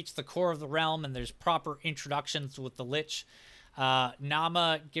they reach the core of the realm and there's proper introductions with the Lich,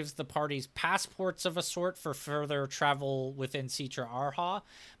 Nama gives the parties passports of a sort for further travel within Citra Arha,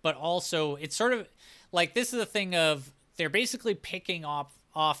 but also it's sort of like this is a thing of they're basically picking up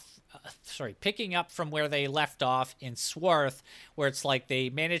from where they left off in Swarth, where it's like they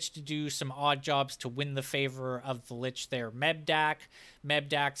managed to do some odd jobs to win the favor of the Lich there, Mebdak.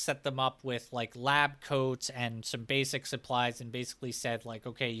 Mebdak set them up with like lab coats and some basic supplies and basically said like,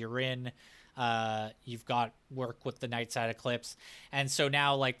 okay, you're in, you've got work with the Nightside Eclipse. And so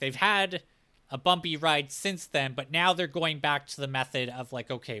now like they've had a bumpy ride since then, but now they're going back to the method of like,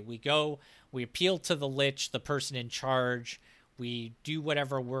 okay, we appeal to the Lich, the person in charge, we do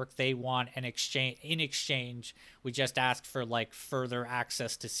whatever work they want, and in exchange, we just ask for like further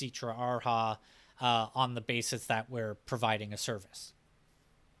access to Citra Arha on the basis that we're providing a service.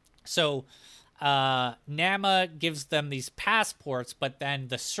 So Nama gives them these passports, but then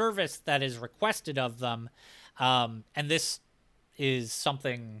the service that is requested of them, and this is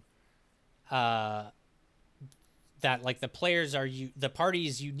something that like the players are the party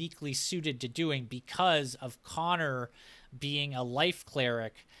is uniquely suited to doing because of Connor being a life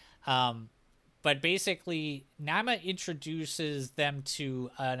cleric. But basically, Nama introduces them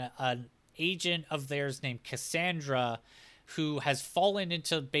to an agent of theirs named Cassandra, who has fallen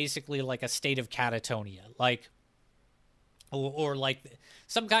into basically like a state of catatonia, like, or like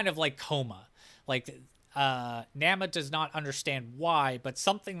some kind of like coma. Like, Nama does not understand why, but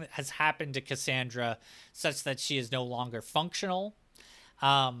something that has happened to Cassandra such that she is no longer functional.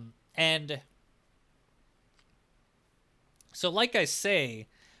 And so, like I say,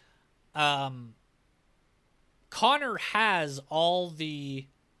 Connor has all the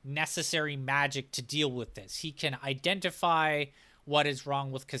necessary magic to deal with this. He can identify what is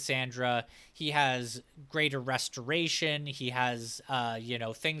wrong with Cassandra. He has greater restoration. He has,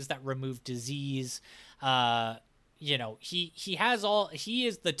 things that remove disease. He has all. He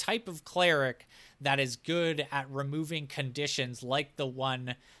is the type of cleric that is good at removing conditions like the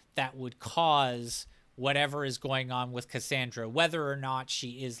one that would cause whatever is going on with Cassandra, whether or not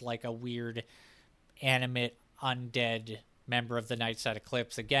she is like a weird animate undead member of the Nightside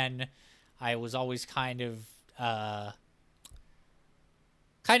Eclipse. Again, I was always kind of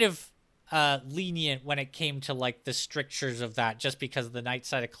lenient when it came to like the strictures of that, just because the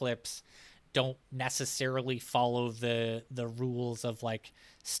Nightside Eclipse don't necessarily follow the rules of like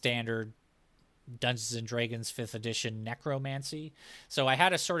standard Dungeons and Dragons 5th edition necromancy. So I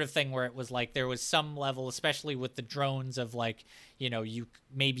had a sort of thing where it was like there was some level, especially with the drones, of like, you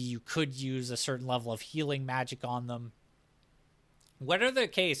could use a certain level of healing magic on them. Whatever the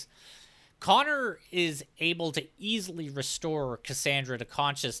case, Connor is able to easily restore Cassandra to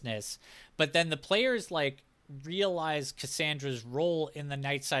consciousness, but then the players like realize Cassandra's role in the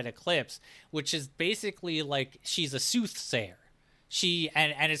Nightside Eclipse, which is basically like she's a soothsayer.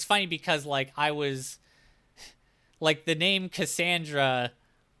 And it's funny because like I was like the name Cassandra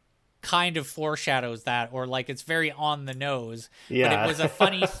kind of foreshadows that, or like it's very on the nose. Yeah. But it was a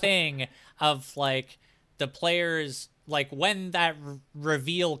funny thing of like the players, like when that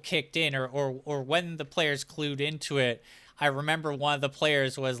reveal kicked in, or when the players clued into it, I remember one of the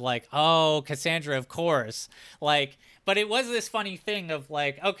players was like, "Oh, Cassandra, of course." Like, but it was this funny thing of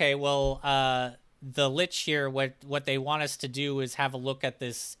like, okay, well, the Lich here, what they want us to do is have a look at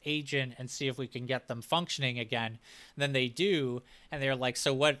this agent and see if we can get them functioning again. And then they do, and they're like,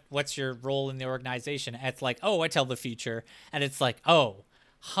 "So what's your role in the organization?" And it's like, "Oh, I tell the future." And it's like, "Oh,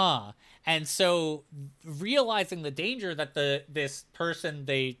 huh." And so realizing the danger that this person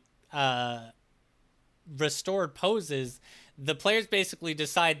they restored poses, the players basically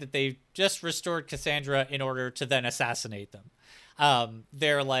decide that they just restored Cassandra in order to then assassinate them.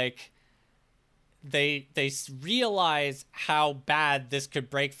 They're like, they realize how bad this could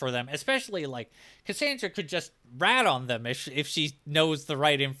break for them, especially like Cassandra could just rat on them if she knows the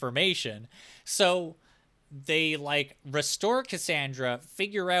right information. So they like restore Cassandra,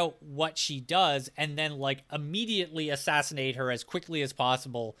 figure out what she does, and then like immediately assassinate her as quickly as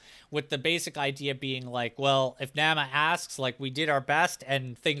possible, with the basic idea being like, well, if Nama asks, like, we did our best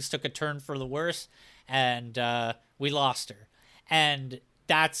and things took a turn for the worse, and we lost her. And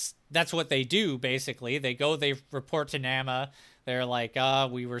that's what they do. Basically, they report to Nama. They're like,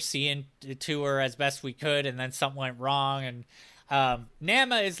 we were seeing to her as best we could, and then something went wrong. And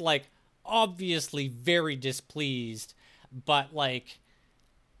Nama is like obviously very displeased, but like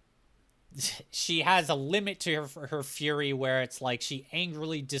she has a limit to her fury, where it's like she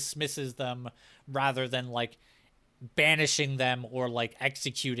angrily dismisses them rather than like banishing them or like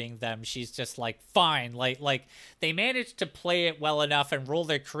executing them. She's just like, fine. Like they managed to play it well enough and roll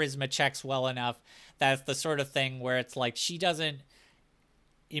their charisma checks well enough. That's the sort of thing where it's like she doesn't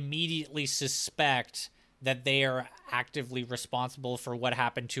immediately suspect that they are actively responsible for what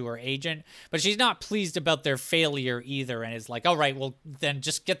happened to her agent, but she's not pleased about their failure either, and is like, all right, well then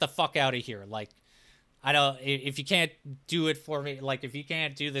just get the fuck out of here. Like, if you can't do it for me, like if you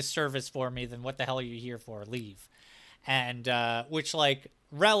can't do this service for me, then what the hell are you here for? Leave. And which like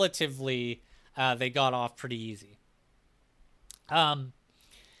relatively they got off pretty easy. And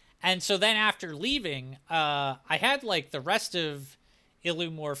so then after leaving, I had like the rest of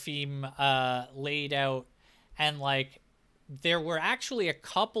Illumorpheme laid out, and like there were actually a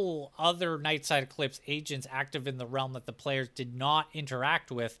couple other Nightside Eclipse agents active in the realm that the players did not interact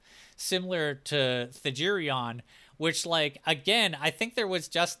with, similar to Thagirion, which like, again, I think there was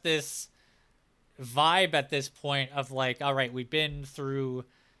just this vibe at this point of like, all right, we've been through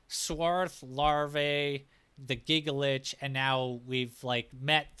Swarth, Larvae, the Gigalich, and now we've like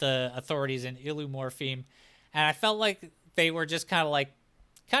met the authorities in Illumorphine, and I felt like they were just kind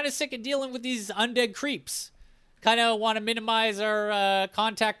of sick of dealing with these undead creeps. Kind of want to minimize our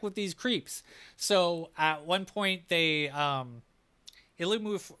contact with these creeps. So at one point,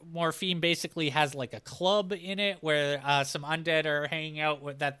 Illumorphine basically has like a club in it where some undead are hanging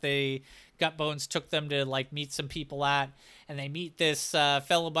out that the Gutbones took them to like meet some people at, and they meet this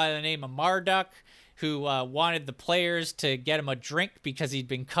fellow by the name of Marduk, who wanted the players to get him a drink because he'd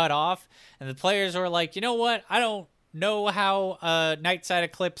been cut off, and the players were like, you know what, I don't know how a Nightside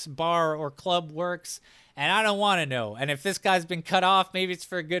Eclipse bar or club works, and I don't want to know. And if this guy's been cut off, maybe it's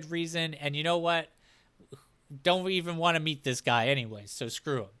for a good reason. And you know what? Don't even want to meet this guy anyways, so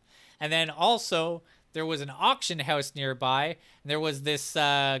screw him. And then also, there was an auction house nearby. And there was this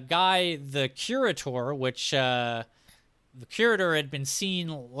guy, the Curator, which the Curator had been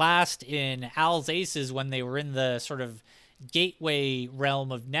seen last in Al's Aces when they were in the sort of gateway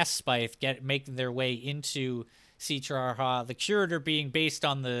realm of Nespithe, making their way into Citra Arha. The Curator being based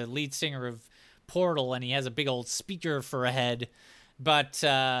on the lead singer of Portal, and he has a big old speaker for a head. But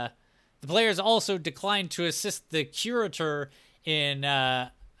the players also declined to assist the Curator in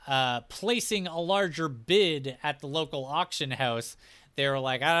placing a larger bid at the local auction house. They were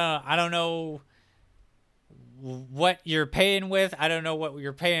like, I don't know what you're paying with. I don't know what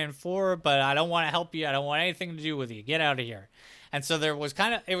you're paying for, but I don't want to help you. I don't want anything to do with you. Get out of here. And so there was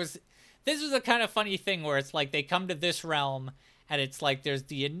this was a kind of funny thing where it's like they come to this realm, and it's like there's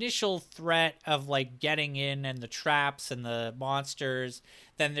the initial threat of like getting in and the traps and the monsters.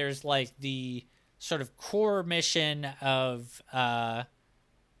 Then there's like the sort of core mission of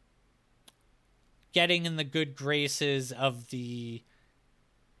getting in the good graces of the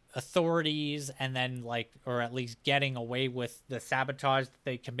authorities, and then like, or at least getting away with the sabotage that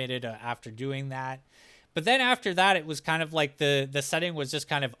they committed after doing that. But then after that, it was kind of like the setting was just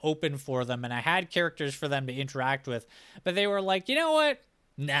kind of open for them, and I had characters for them to interact with. But they were like, you know what?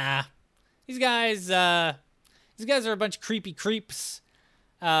 Nah, these guys are a bunch of creepy creeps,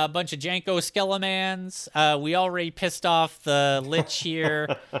 a bunch of Janko Skelemans. We already pissed off the Lich here,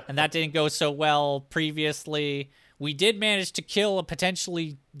 and that didn't go so well previously. We did manage to kill a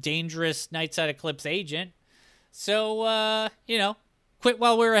potentially dangerous Nightside Eclipse agent. So, quit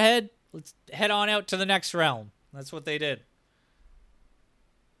while we're ahead. Let's head on out to the next realm. That's what they did.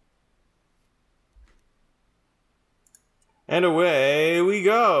 And away we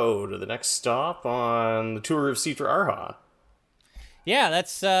go to the next stop on the tour of Citra Arha. Yeah,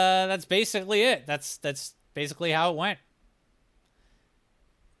 that's basically it. That's basically how it went.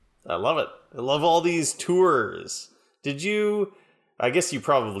 I love it. I love all these tours. Did you... I guess you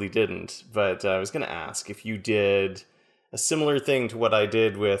probably didn't, but I was going to ask if you did a similar thing to what I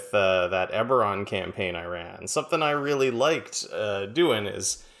did with that Eberron campaign I ran. Something I really liked doing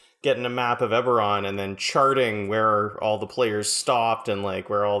is getting a map of Eberron and then charting where all the players stopped and like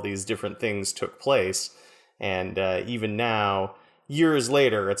where all these different things took place. And even now, years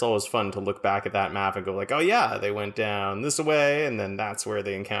later, it's always fun to look back at that map and go like, oh yeah, they went down this way and then that's where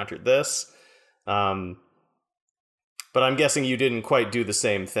they encountered this. But I'm guessing you didn't quite do the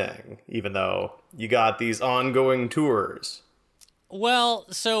same thing, even though you got these ongoing tours. Well,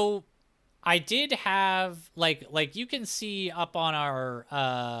 so I did have like you can see up on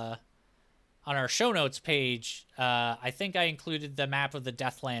our show notes page. I think I included the map of the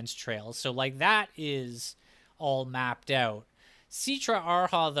Deathlands Trail. So like that is all mapped out. Citra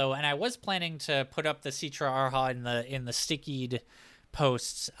Arha though, and I was planning to put up the Citra Arha in the stickied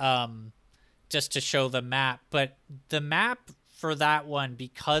posts. Just to show the map, but the map for that one,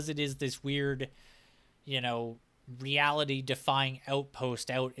 because it is this weird, reality-defying outpost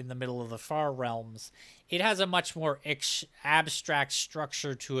out in the middle of the far realms, it has a much more abstract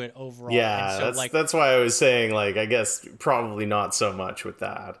structure to it overall. Yeah, and so, that's why I was saying, like, I guess probably not so much with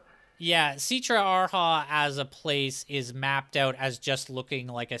that. Yeah, Citra Arha as a place is mapped out as just looking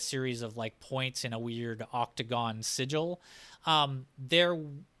like a series of like points in a weird octagon sigil.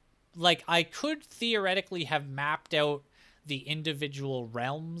 Like, I could theoretically have mapped out the individual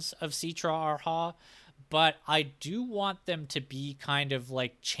realms of Citra Arha, but I do want them to be kind of,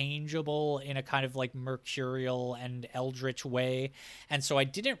 like, changeable in a kind of, like, mercurial and eldritch way, and so I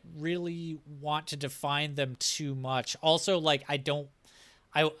didn't really want to define them too much. Also, like,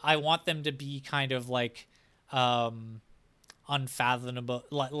 I want them to be kind of, like, unfathomable,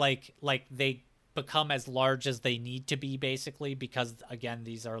 like they become as large as they need to be, basically, because again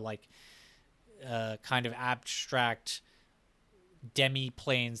these are like kind of abstract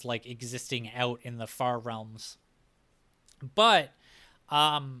demi-planes like existing out in the far realms. But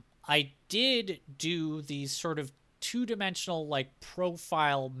I did do these sort of two-dimensional like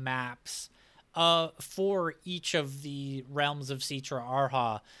profile maps for each of the realms of Citra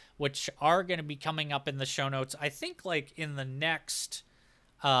Arha, which are going to be coming up in the show notes. I think like in the next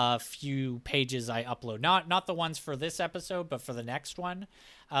few pages I upload, not the ones for this episode, but for the next one.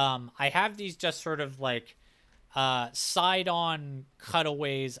 I have these just sort of like side-on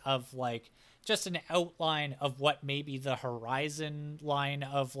cutaways of like just an outline of what maybe the horizon line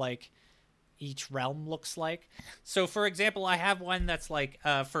of like each realm looks like. So for example, I have one that's like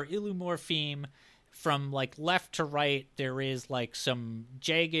for Illumorpheme, from like left to right there is like some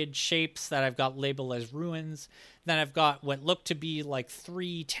jagged shapes that I've got labeled as ruins. Then I've got what look to be like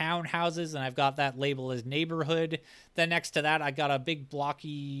 3 townhouses, and I've got that labeled as neighborhood. Then next to that I got a big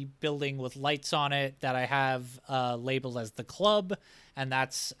blocky building with lights on it that I have labeled as the club, and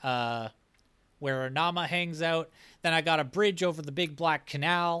that's where Anama hangs out. Then I got a bridge over the big black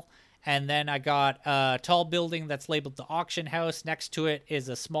canal. And then I got a tall building that's labeled the auction house. Next to it is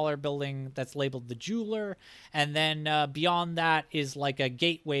a smaller building that's labeled the jeweler. And then beyond that is like a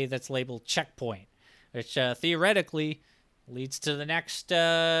gateway that's labeled checkpoint, which theoretically leads to the next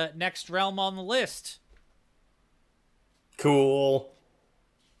realm on the list. Cool.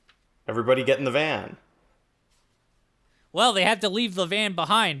 Everybody get in the van. Well, they had to leave the van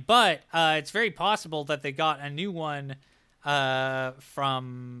behind, but it's very possible that they got a new one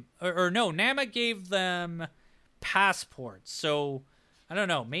from no, Nama gave them passports, so I don't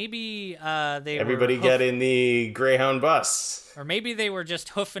know, maybe everybody get in the Greyhound bus, or maybe they were just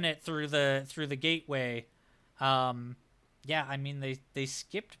hoofing it through the gateway. Yeah, I mean they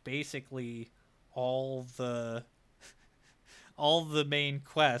skipped basically all the main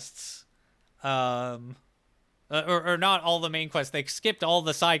quests, or not all the main quests. They skipped all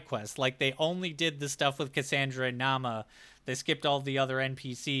the side quests. Like, they only did the stuff with Cassandra and Nama. They skipped all the other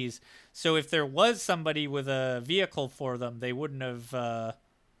NPCs. So if there was somebody with a vehicle for them, they wouldn't have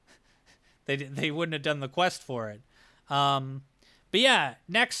they wouldn't have done the quest for it. But yeah,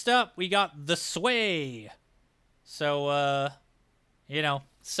 next up we got the Sway. So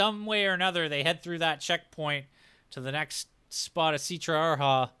some way or another they head through that checkpoint to the next spot of Citra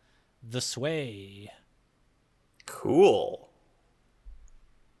Arha, the Sway. Cool.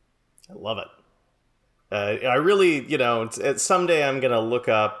 I love it. I really, someday I'm going to look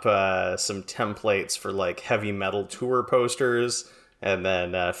up some templates for like heavy metal tour posters and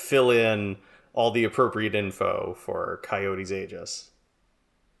then fill in all the appropriate info for Coyotes Aegis.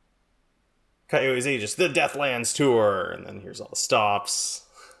 Coyotes Aegis, the Deathlands tour. And then here's all the stops.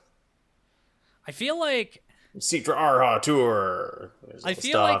 I feel like Citra Arha tour. I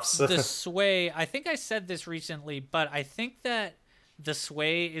feel like the Sway, I think I said this recently, but I think that the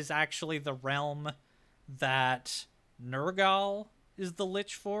Sway is actually the realm that Nergal is the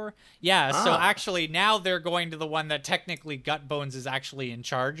Lich for. Yeah, so actually now they're going to the one that technically Gutbones is actually in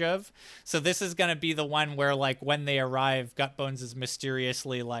charge of. So this is going to be the one where, like, when they arrive, Gutbones is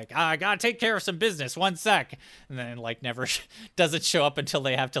mysteriously like, I gotta take care of some business, 1 sec. And then, like, never doesn't show up until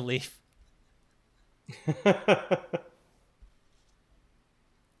they have to leave.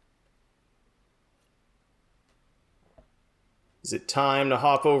 Is it time to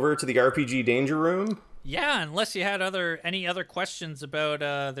hop over to the RPG Danger Room? Yeah, unless you had any other questions about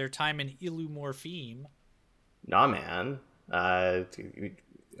their time in Illumorpheme. Nah, man. I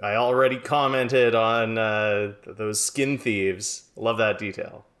already commented on those skin thieves. Love that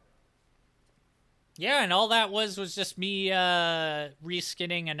detail. Yeah, and all that was just me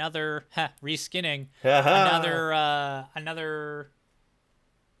reskinning another another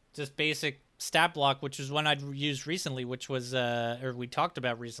just basic stat block, which was one I'd used recently, which was or we talked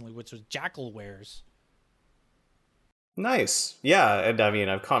about recently, which was Jackal Wares. Nice. Yeah, and I mean,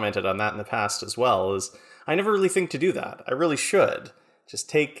 I've commented on that in the past as well, is I never really think to do that. I really should. Just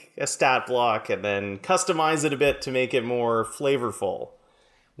take a stat block and then customize it a bit to make it more flavorful.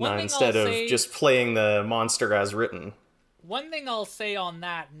 Instead of just playing the monster as written. One thing I'll say on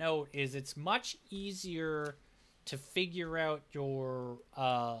that note is it's much easier to figure out your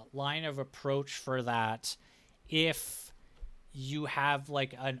line of approach for that if you have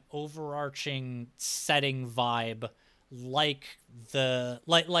like an overarching setting vibe, like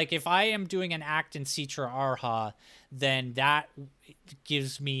if I am doing an act in Citra Arha, then that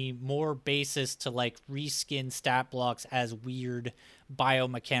gives me more basis to like reskin stat blocks as weird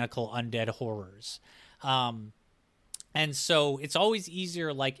biomechanical undead horrors. And so it's always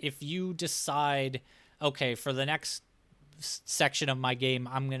easier, like, if you decide, okay, for the next section of my game,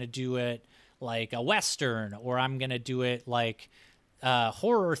 I'm going to do it like a Western, or I'm going to do it like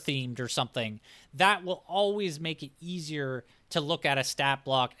horror themed or something, that will always make it easier to look at a stat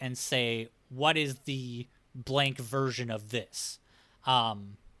block and say, what is the blank version of this?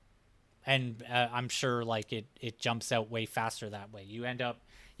 And I'm sure like it jumps out way faster that way. You end up,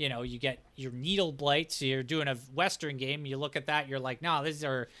 you get your needle blights. You're doing a Western game. You look at that. You're like, no, these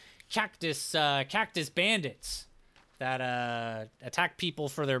are cactus bandits that attack people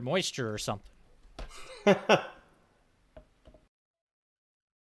for their moisture or something.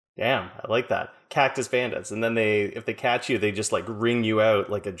 Damn, I like that. Cactus bandits. And then if they catch you, they just like wring you out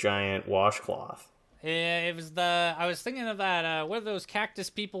like a giant washcloth. Yeah, it was I was thinking of that, what are those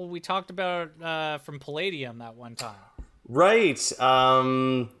cactus people we talked about from Palladium that one time? Right.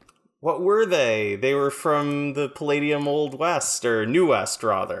 What were they? They were from the Palladium Old West, or New West,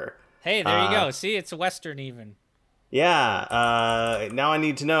 rather. Hey, there you go. See, it's a Western even. Yeah, now I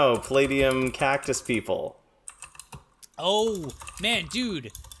need to know. Palladium cactus people. Oh, man,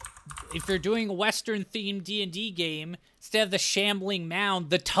 dude. If you're doing a Western-themed D&D game, instead of the shambling mound,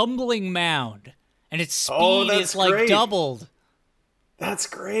 the tumbling mound. And its speed is, like, great. doubled. That's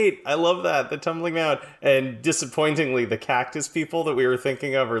great. I love that. The tumbling mound. And disappointingly, the cactus people that we were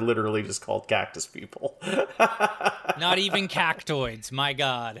thinking of are literally just called cactus people. Not even cactoids, my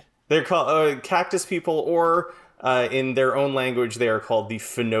god. They're called Cactus people, or in their own language, they are called the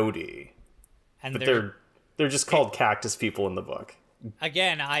Finodi. And but they're just called cactus people in the book.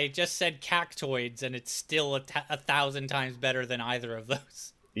 Again, I just said cactoids, and it's still 1,000 times better than either of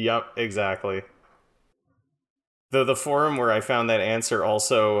those. Yep, exactly. Though the forum where I found that answer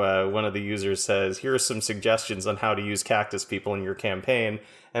also, one of the users says, here are some suggestions on how to use cactus people in your campaign,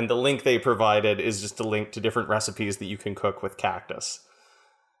 and the link they provided is just a link to different recipes that you can cook with cactus.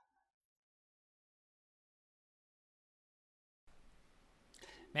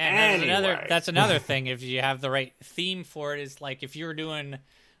 Man, that's another thing. If you have the right theme for it, is like if you were doing,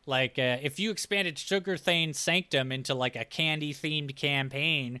 like, if you expanded Sugar Thane's Sanctum into like a candy themed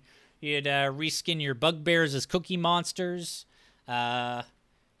campaign, you'd reskin your bugbears as cookie monsters, all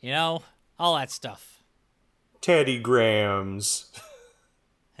that stuff. Teddy Grahams.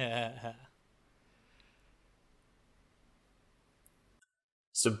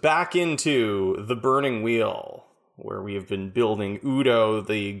 So back into the Burning Wheel, where we have been building Udo,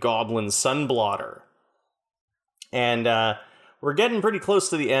 the Goblin Sunblotter. And we're getting pretty close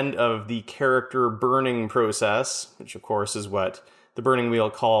to the end of the character burning process, which of course is what the Burning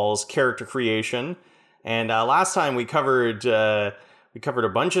Wheel calls character creation. And last time we covered a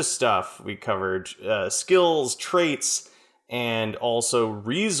bunch of stuff. We covered skills, traits, and also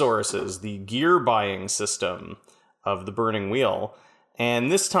resources, the gear buying system of the Burning Wheel.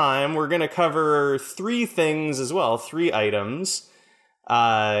 And this time we're going to cover 3 things as well, 3 items.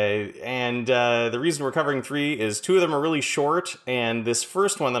 The reason we're covering 3 is 2 of them are really short, and this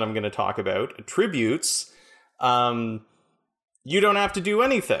first one that I'm going to talk about, attributes, you don't have to do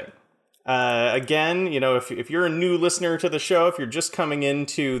anything. Again, if you're a new listener to the show, if you're just coming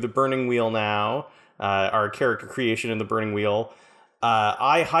into the Burning Wheel now, our character creation in the Burning Wheel,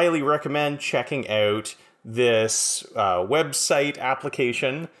 I highly recommend checking out this website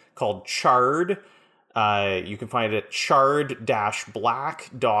application called Chard. You can find it at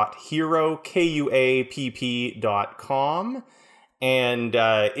chard-black.hero.com. And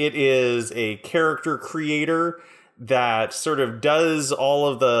it is a character creator that sort of does all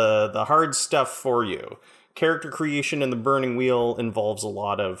of the hard stuff for you. Character creation in the Burning Wheel involves a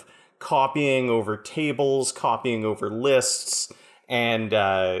lot of copying over tables, copying over lists, and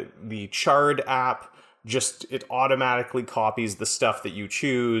the Chard app it automatically copies the stuff that you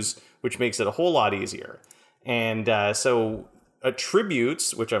choose, which makes it a whole lot easier. And so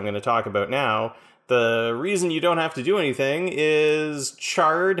attributes, which I'm going to talk about now, the reason you don't have to do anything is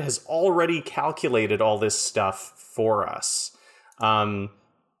Chard has already calculated all this stuff for us. And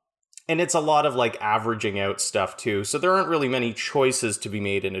it's a lot of like averaging out stuff too, so there aren't really many choices to be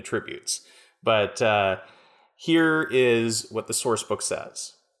made in attributes. But here is what the source book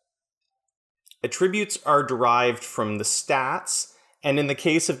says. Attributes are derived from the stats, and in the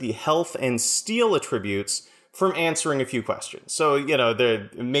case of the health and steel attributes, from answering a few questions. So, there's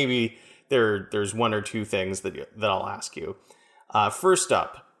 1 or 2 things that I'll ask you. First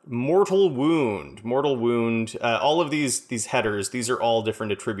up, mortal wound. Mortal wound, all of these headers, these are all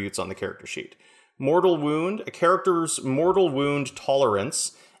different attributes on the character sheet. Mortal wound, a character's mortal wound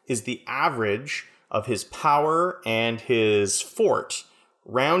tolerance is the average of his power and his fort,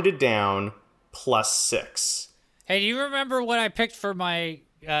 rounded down, +6. Hey, do you remember what I picked for my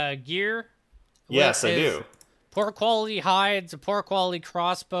gear? Yes, I do. Poor quality hides, a poor quality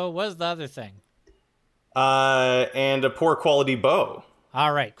crossbow. What was the other thing? And a poor quality bow.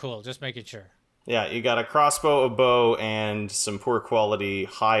 All right, cool. Just making sure. Yeah, you got a crossbow, a bow, and some poor quality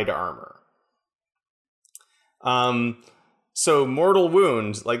hide armor. So mortal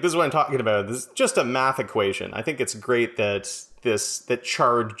wound, like, this is what I'm talking about. This is just a math equation. I think it's great that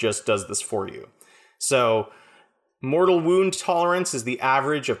Chard just does this for you. So mortal wound tolerance is the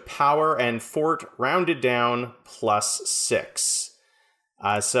average of power and fort rounded down plus 6.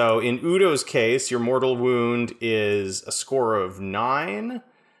 So in Udo's case, your mortal wound is a score of 9.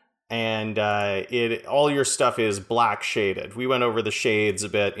 And all your stuff is black shaded. We went over the shades a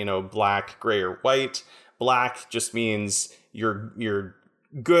bit, black, gray, or white. Black just means you're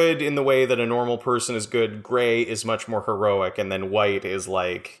good in the way that a normal person is good. Gray is much more heroic, and then white is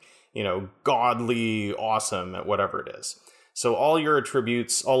like, godly awesome at whatever it is. So all your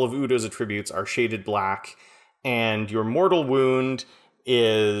attributes, all of Udo's attributes are shaded black, and your mortal wound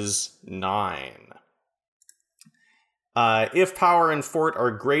is 9. If power and fort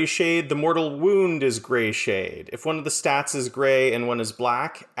are gray shade, the mortal wound is gray shade. If one of the stats is gray and one is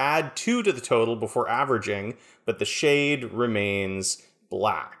black, add 2 to the total before averaging, but the shade remains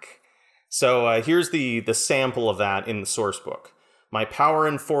black. So here's the sample of that in the source book. My power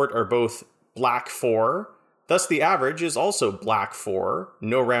and fort are both black 4, thus the average is also black 4,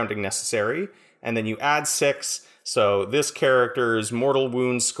 no rounding necessary, and then you add 6, so this character's mortal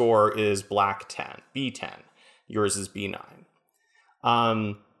wound score is black 10, B10. Yours is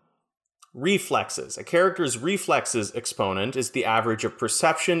B9. Reflexes. A character's reflexes exponent is the average of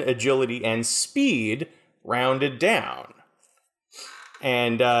perception, agility, and speed rounded down.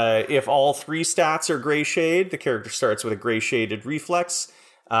 And if all 3 stats are gray shade, the character starts with a gray shaded reflex.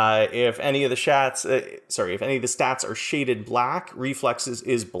 If any of the stats are shaded black, reflexes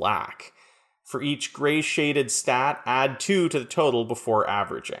is black. For each gray shaded stat, add 2 to the total before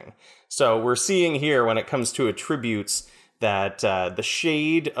averaging. So we're seeing here, when it comes to attributes, that the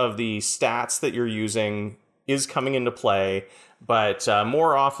shade of the stats that you're using is coming into play, but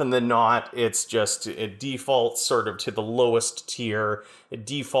more often than not, it defaults sort of to the lowest tier. It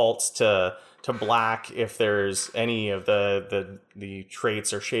defaults to black if there's any of the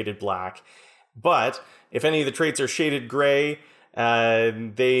traits are shaded black. But if any of the traits are shaded gray,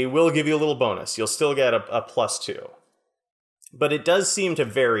 they will give you a little bonus. You'll still get a +2. But it does seem to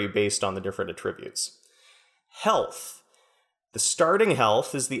vary based on the different attributes. Health. The starting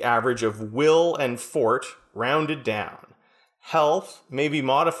health is the average of will and fort rounded down. Health may be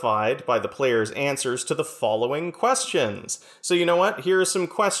modified by the player's answers to the following questions. So you know what? Here are some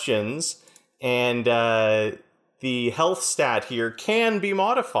questions, and the health stat here can be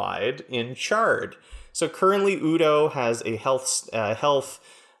modified in Chard. So currently Udo has a health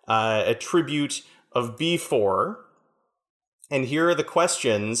attribute of B4, and here are the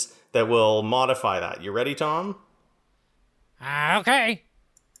questions that will modify that. You ready, Tom? Okay.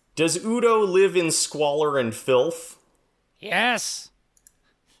 Does Udo live in squalor and filth? Yes.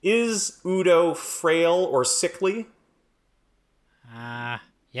 Is Udo frail or sickly?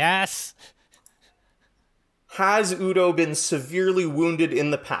 Yes. Has Udo been severely wounded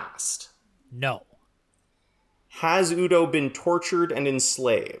in the past? No. Has Udo been tortured and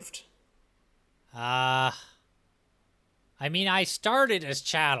enslaved? I started as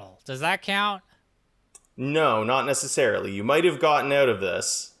chattel. Does that count? No, not necessarily. You might have gotten out of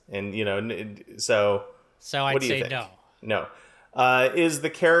this, and, so... So I'd say no. No. Is the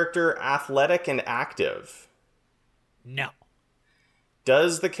character athletic and active? No.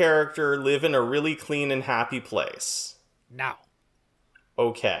 Does the character live in a really clean and happy place? No.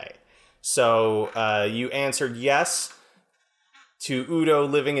 Okay. So you answered yes to Udo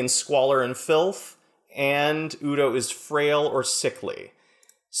living in squalor and filth, and Udo is frail or sickly.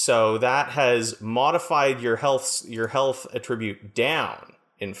 So that has modified your health attribute down,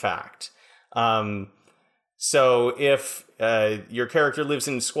 in fact. So if your character lives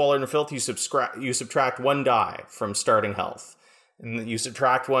in squalor and filth, you subtract 1 die from starting health. And you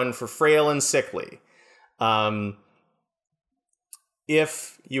subtract 1 for frail and sickly.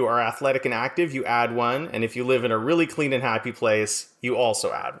 If you are athletic and active, you add 1. And if you live in a really clean and happy place, you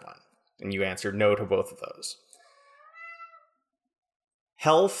also add 1. And you answered no to both of those.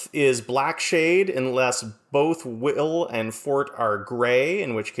 Health is black shade unless both will and fort are gray,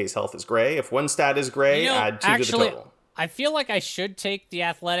 in which case health is gray. If one stat is gray, add 2 to the total. I feel like I should take the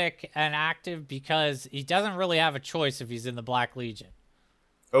athletic and active because he doesn't really have a choice if he's in the Black Legion.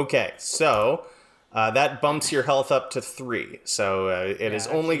 Okay, so that bumps your health up to 3. So it has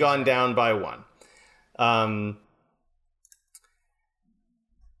only gone down by 1.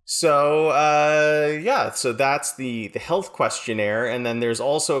 So that's the health questionnaire, and then there's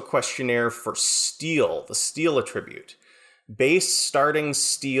also a questionnaire for steel, the steel attribute. Base starting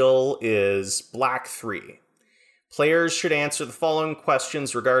steel is black 3. Players should answer the following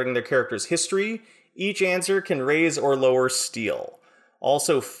questions regarding their character's history. Each answer can raise or lower steel.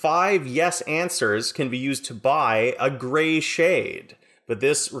 Also, 5 yes answers can be used to buy a gray shade, but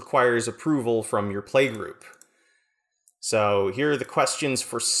this requires approval from your playgroup. So here are the questions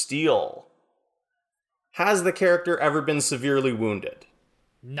for steel. Has the character ever been severely wounded?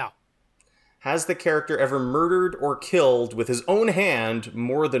 No. Has the character ever murdered or killed with his own hand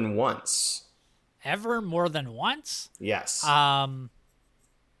more than once? Ever more than once? Yes. Ever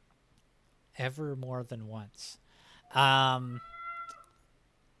more than once.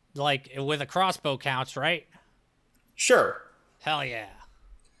 Like with a crossbow counts, right? Sure. Hell yeah.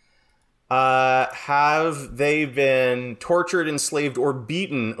 Have they been tortured, enslaved, or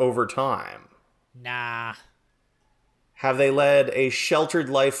beaten over time? Nah. Have they led a sheltered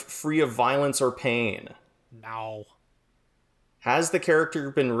life free of violence or pain? No. Has the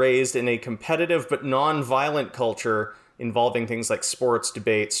character been raised in a competitive but non-violent culture involving things like sports,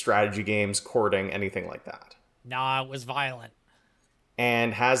 debate, strategy games, courting, anything like that? Nah, it was violent.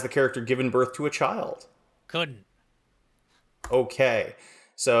 And has the character given birth to a child? Couldn't. Okay.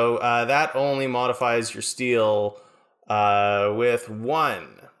 So that only modifies your steel with 1.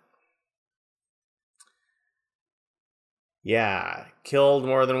 Yeah. Killed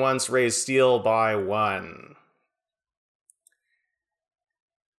more than once, raised steel by 1.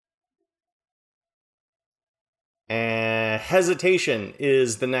 And hesitation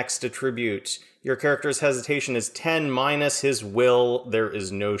is the next attribute. Your character's hesitation is 10 minus his will. There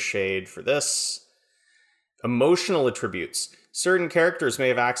is no shade for this. Emotional attributes. Certain characters may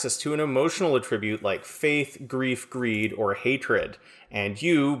have access to an emotional attribute like faith, grief, greed, or hatred. And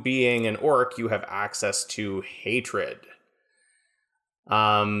you, being an orc, you have access to hatred.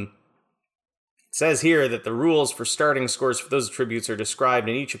 It says here that the rules for starting scores for those attributes are described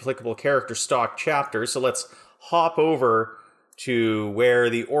in each applicable character stock chapter. So let's hop over to where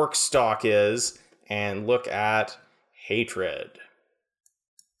the orc stock is and look at hatred.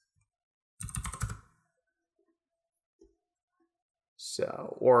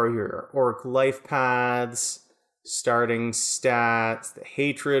 So, or your orc life paths, starting stats, the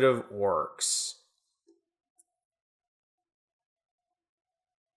hatred of orcs.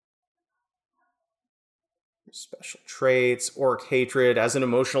 Special traits, orc hatred as an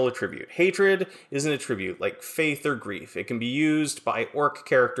emotional attribute. Hatred is an attribute like faith or grief. It can be used by orc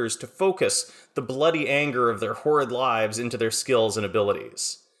characters to focus the bloody anger of their horrid lives into their skills and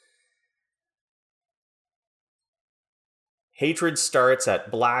abilities. Hatred starts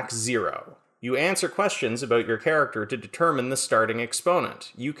at black 0. You answer questions about your character to determine the starting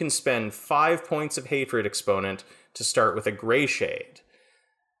exponent. You can spend 5 points of hatred exponent to start with a gray shade.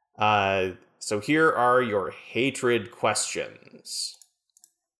 So here are your hatred questions.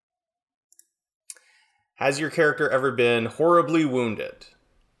 Has your character ever been horribly wounded?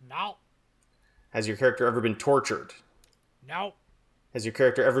 No. Has your character ever been tortured? No. Has your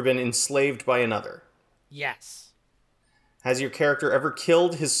character ever been enslaved by another? Yes. Has your character ever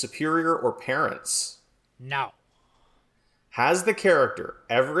killed his superior or parents? No. Has the character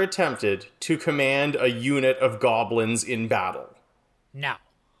ever attempted to command a unit of goblins in battle? No.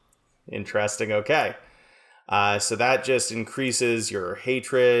 Interesting, okay. So that just increases your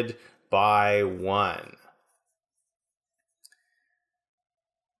hatred by 1.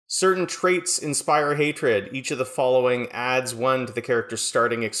 Certain traits inspire hatred. Each of the following adds 1 to the character's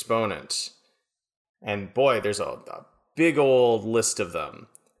starting exponent. And boy, there's a big old list of them.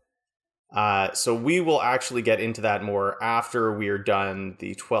 So we will actually get into that more after we are done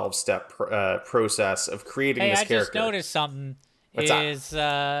the 12-step process of creating this character. I just noticed something. What's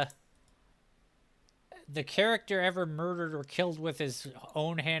that? The character ever murdered or killed with his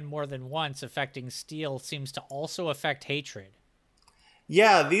own hand more than once, affecting steel, seems to also affect hatred.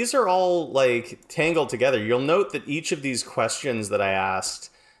 Yeah, these are all like tangled together. You'll note that each of these questions that I asked,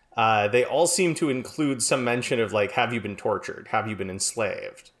 they all seem to include some mention of like, have you been tortured? Have you been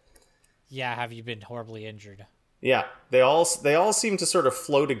enslaved? Yeah, have you been horribly injured? Yeah, they all seem to sort of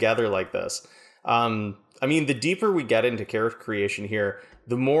flow together like this. I mean, the deeper we get into character creation here,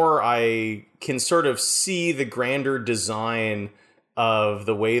 the more I can sort of see the grander design of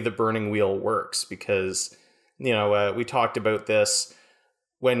the way the Burning Wheel works. Because, you know, we talked about this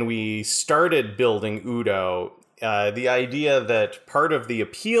when we started building Udo. The idea that part of the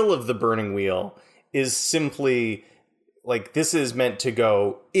appeal of the Burning Wheel is simply, like, this is meant to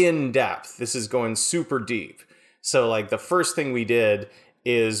go in depth. This is going super deep. So, like, the first thing we did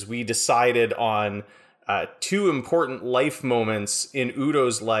is we decided on two important life moments in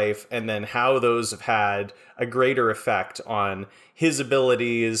Udo's life, and then how those have had a greater effect on his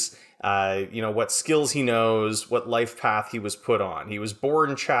abilities, what skills he knows, what life path he was put on. He was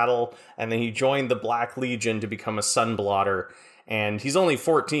born chattel, and then he joined the Black Legion to become a Sunblotter. And he's only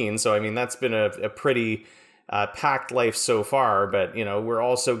 14, so I mean, that's been a pretty packed life so far. But, we're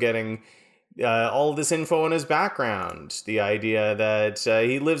also getting all this info on his background. The idea that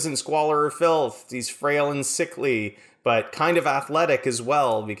he lives in squalor or filth, he's frail and sickly, but kind of athletic as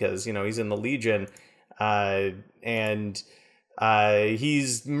well, because, he's in the Legion. And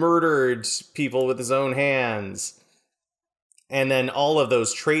he's murdered people with his own hands. And then all of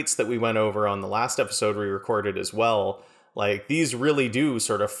those traits that we went over on the last episode we recorded as well, like, these really do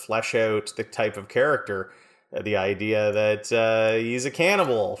sort of flesh out the type of character. The idea that he's a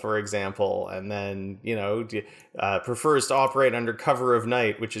cannibal, for example, and then, prefers to operate under cover of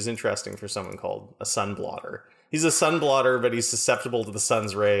night, which is interesting for someone called a Sunblotter. He's a Sunblotter, but he's susceptible to the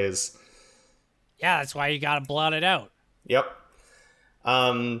sun's rays. Yeah, that's why you gotta blot it out. Yep.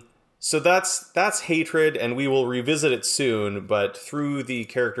 So that's hatred, and we will revisit it soon, but through the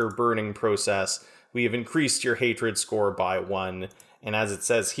character burning process, we have increased your hatred score by 1. And as it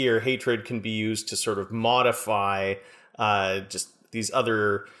says here, hatred can be used to sort of modify just these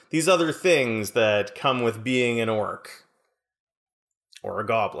other things that come with being an orc. Or a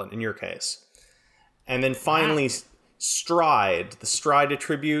goblin, in your case. And then finally, stride. The stride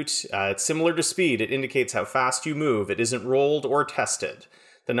attribute, it's similar to speed. It indicates how fast you move. It isn't rolled or tested.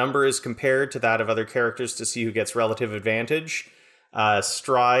 The number is compared to that of other characters to see who gets relative advantage.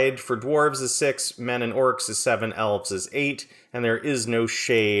 Stride for dwarves is 6, men and orcs is 7, elves is 8, and there is no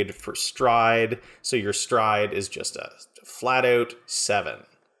shade for stride, so your stride is just a flat-out 7.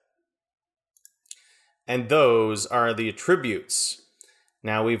 And those are the attributes.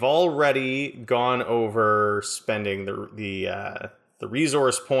 Now, we've already gone over spending the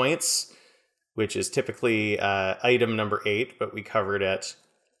resource points, which is typically item number 8, but we covered it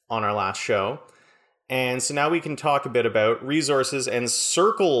on our last show. And so now we can talk a bit about resources and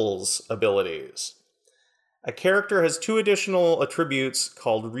circles abilities. A character has 2 additional attributes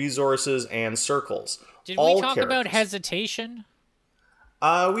called resources and circles. Did we talk about hesitation?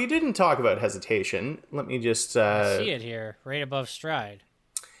 We didn't talk about hesitation. Let me just... I see it here, right above stride.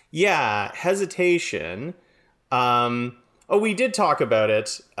 Yeah, hesitation. We did talk about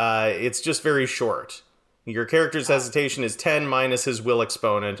it. It's just very short. Your character's hesitation is 10 minus his will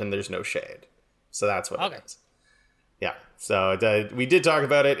exponent, and there's no shade. So that's what it is. Yeah, so we did talk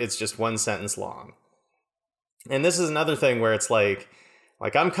about it. It's just 1 sentence long. And this is another thing where it's like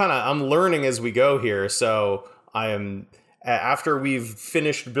I'm learning as we go here. So after we've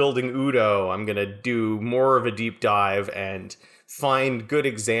finished building Udo, I'm going to do more of a deep dive and find good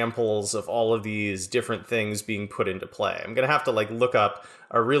examples of all of these different things being put into play. I'm going to have to look up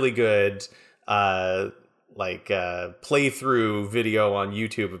a really good playthrough video on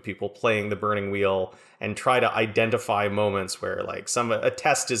YouTube of people playing the Burning Wheel and try to identify moments where a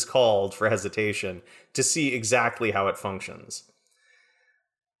test is called for hesitation to see exactly how it functions.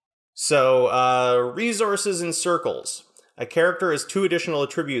 So resources and circles. A character has 2 additional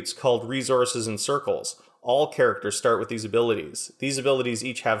attributes called resources and circles. All characters start with these abilities. These abilities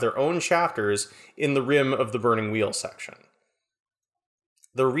each have their own chapters in the Rim of the Burning Wheel section.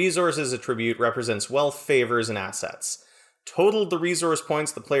 The resources attribute represents wealth, favors, and assets. Totaled the resource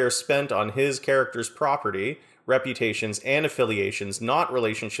points the player spent on his character's property, reputations, and affiliations, not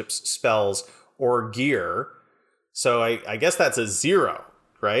relationships, spells, or gear. So I guess that's a 0,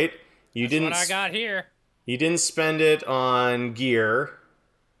 right? That's what I got here. You didn't spend it on gear.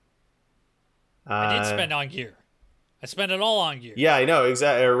 I did spend on gear. I spent it all on gear. Yeah, I know,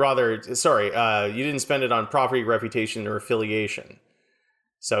 exactly. Or rather, sorry, you didn't spend it on property, reputation, or affiliation.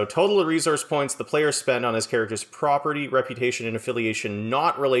 So total resource points the player spent on his character's property, reputation, and affiliation,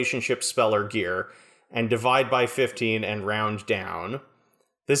 not relationship, spell, or gear, and divide by 15 and round down.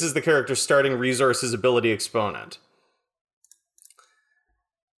 This is the character's starting resources ability exponent.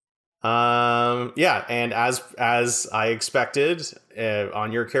 Yeah, and as I expected,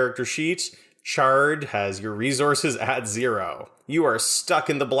 on your character sheet, Chard has your resources at 0. You are stuck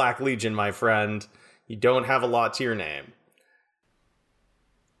in the Black Legion, my friend. You don't have a lot to your name.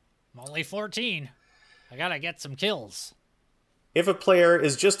 I'm only 14. I gotta get some kills. If a player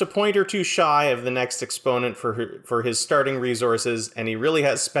is just a point or 2 shy of the next exponent for his starting resources, and he really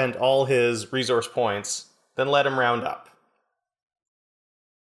has spent all his resource points, then let him round up.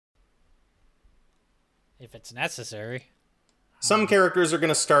 If it's necessary. Some characters are going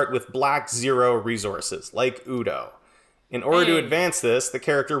to start with black 0 resources, like Udo. In order to Hey. advance this, the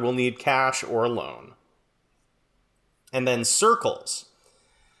character will need cash or a loan. And then circles.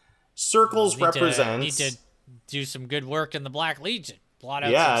 Circles represent... Need to do some good work in the Black Legion. Blot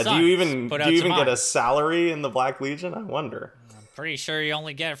out Yeah, some suns, do you even put do out you some even get a eyes. salary in the Black Legion? I wonder. I'm pretty sure you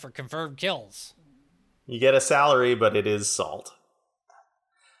only get it for confirmed kills. You get a salary, but it is salt.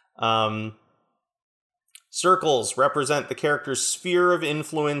 Circles represent the character's sphere of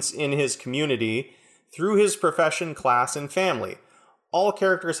influence in his community through his profession, class, and family. All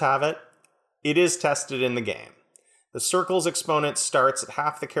characters have it. It is tested in the game. The circle's exponent starts at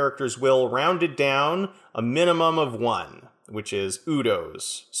half the character's will, rounded down a minimum of 1, which is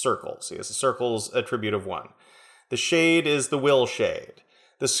Udo's circles. He has a circle's attribute of 1. The shade is the will shade.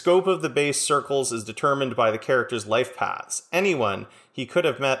 The scope of the base circles is determined by the character's life paths. Anyone he could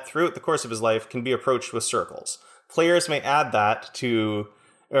have met throughout the course of his life can be approached with circles. Players may add to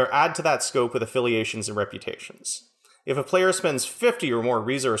that scope with affiliations and reputations. If a player spends 50 or more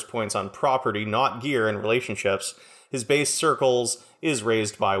resource points on property, not gear, and relationships, his base circles is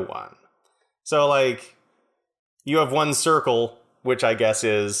raised by 1. So, like, you have 1 circle, which I guess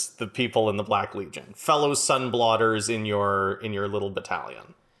is the people in the Black Legion, fellow Sunblotters in your little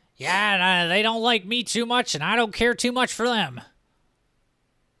battalion. Yeah, and they don't like me too much, and I don't care too much for them.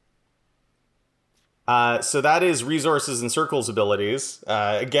 So that is resources and circles abilities.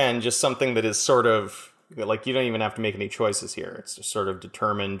 Again, just something that is sort of, like, you don't even have to make any choices here. It's just sort of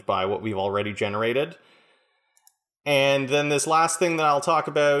determined by what we've already generated. And then this last thing that I'll talk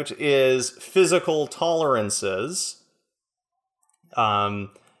about is physical tolerances.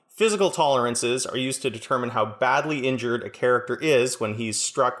 Physical tolerances are used to determine how badly injured a character is when he's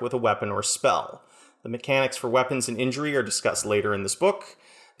struck with a weapon or spell. The mechanics for weapons and injury are discussed later in this book.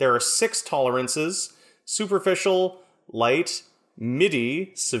 There are 6 tolerances: superficial, light,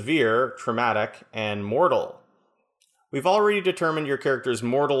 midi, severe, traumatic, and mortal. We've already determined your character's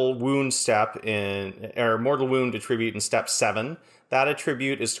mortal wound mortal wound attribute in step 7. That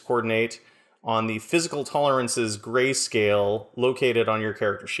attribute is to coordinate on the physical tolerances grayscale located on your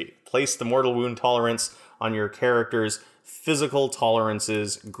character sheet. Place the mortal wound tolerance on your character's physical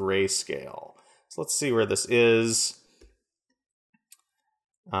tolerances grayscale. So let's see where this is.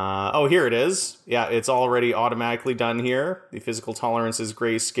 Here it is. Yeah, it's already automatically done here. The physical tolerances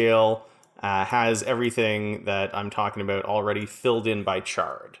grayscale has everything that I'm talking about already filled in by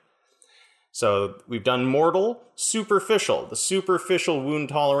Chard. So we've done mortal, superficial. The superficial wound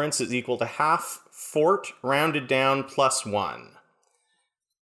tolerance is equal to half fort rounded down plus 1.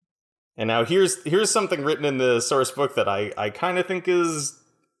 And now here's something written in the source book that I kind of think is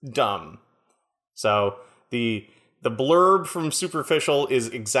dumb. So the blurb from superficial is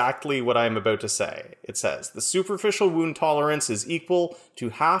exactly what I'm about to say. It says, the superficial wound tolerance is equal to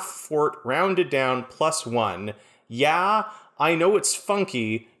half fort rounded down plus 1. Yeah, I know it's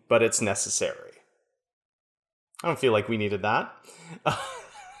funky, but it's necessary. I don't feel like we needed that.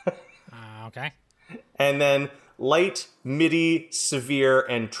 Okay. And then light, midi, severe,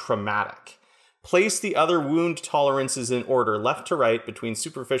 and traumatic. Place the other wound tolerances in order, left to right, between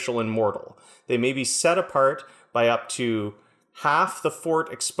superficial and mortal. They may be set apart by up to half the fort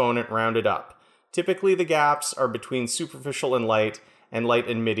exponent rounded up. Typically, the gaps are between superficial and light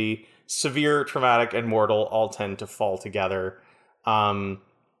and midi. Severe, traumatic, and mortal all tend to fall together.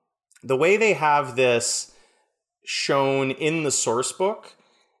 The way they have this shown in the source book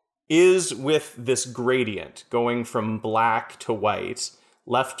is with this gradient going from black to white,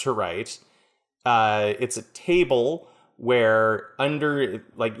 left to right. It's a table where under,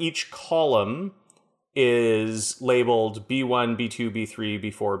 like, each column is labeled B1, B2, B3,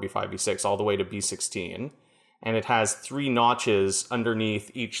 B4, B5, B6, all the way to B16. And it has 3 notches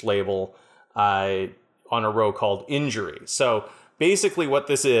underneath each label on a row called injury. So basically what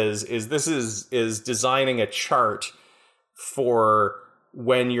this is designing a chart for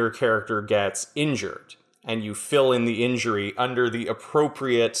when your character gets injured. And you fill in the injury under the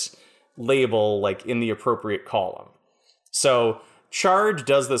appropriate label, like in the appropriate column. So Chard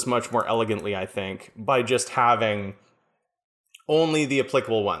does this much more elegantly, I think, by just having only the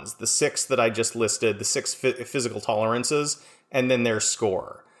applicable ones, the 6 that I just listed, the 6 physical tolerances, and then their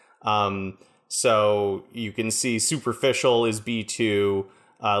score. So you can see superficial is B2,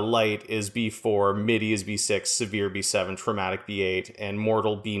 light is B4, midi is B6, severe B7, traumatic B8, and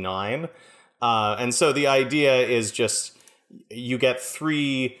mortal B9. And so the idea is just you get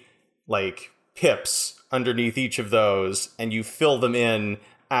 3 like pips underneath each of those, and you fill them in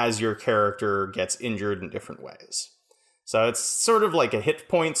as your character gets injured in different ways. So it's sort of like a hit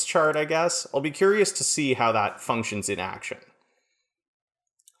points chart, I guess. I'll be curious to see how that functions in action.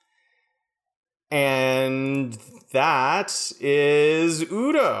 And That is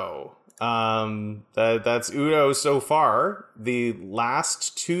Udo. That's Udo so far. The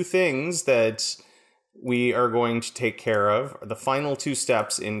last two things that we are going to take care of, the final two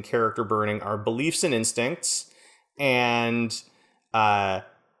steps in character burning, are beliefs and instincts, and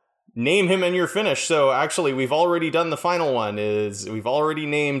name him and you're finished. So actually, we've already done the final one. We've already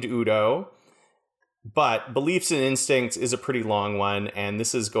named Udo, but beliefs and instincts is a pretty long one, and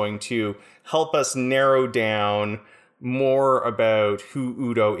this is going to help us narrow down more about who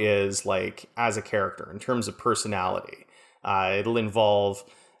Udo is, like, as a character in terms of personality. It'll involve,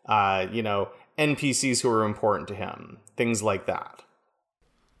 NPCs who are important to him, things like that.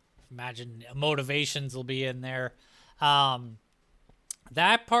 Imagine motivations will be in there.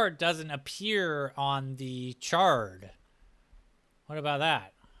 That part doesn't appear on the chart. What about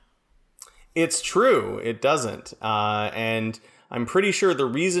that? It's true, it doesn't. And I'm pretty sure the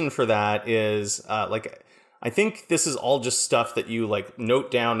reason for that is, I think this is all just stuff that you,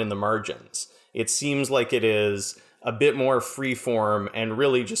 note down in the margins. It seems like it is a bit more freeform and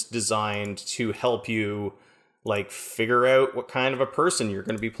really just designed to help you, figure out what kind of a person you're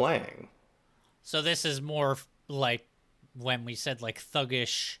going to be playing. So this is more like when we said,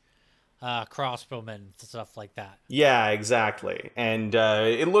 thuggish crossbowmen, stuff like that. Yeah, exactly. And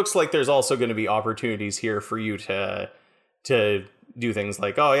it looks like there's also going to be opportunities here for you to do things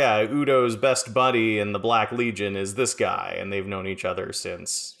like, oh yeah, Udo's best buddy in the Black Legion is this guy, and they've known each other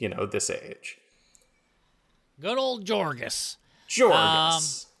since, this age. Good old Jorgus.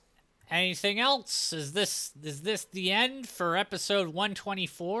 Jorgus. Anything else? Is this the end for episode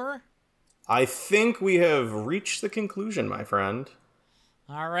 124? I think we have reached the conclusion, my friend.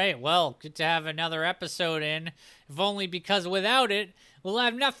 All right, well, good to have another episode in, if only because without it, we'll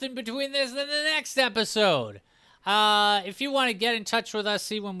have nothing between this and the next episode. If you want to get in touch with us,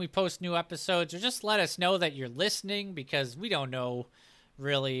 see when we post new episodes, or just let us know that you're listening, because we don't know,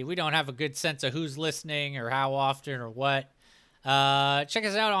 really. We don't have a good sense of who's listening or how often or what. Check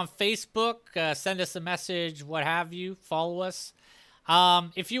us out on Facebook. Send us a message, what have you. Follow us.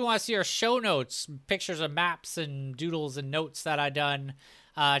 If you want to see our show notes, pictures of maps and doodles and notes that I've done,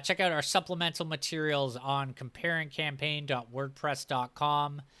 check out our supplemental materials on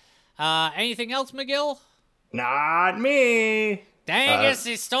comparingcampaign.wordpress.com. Anything else, McGill? Not me. Dang it,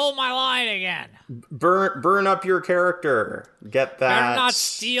 he stole my line again. Burn up your character. Get that. Better not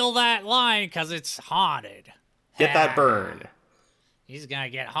steal that line, because it's haunted. Get that burn. He's going to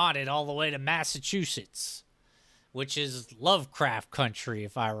get haunted all the way to Massachusetts, which is Lovecraft country,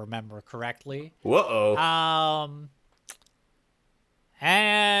 if I remember correctly. Whoa.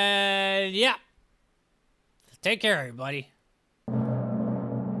 And yeah. Take care, everybody.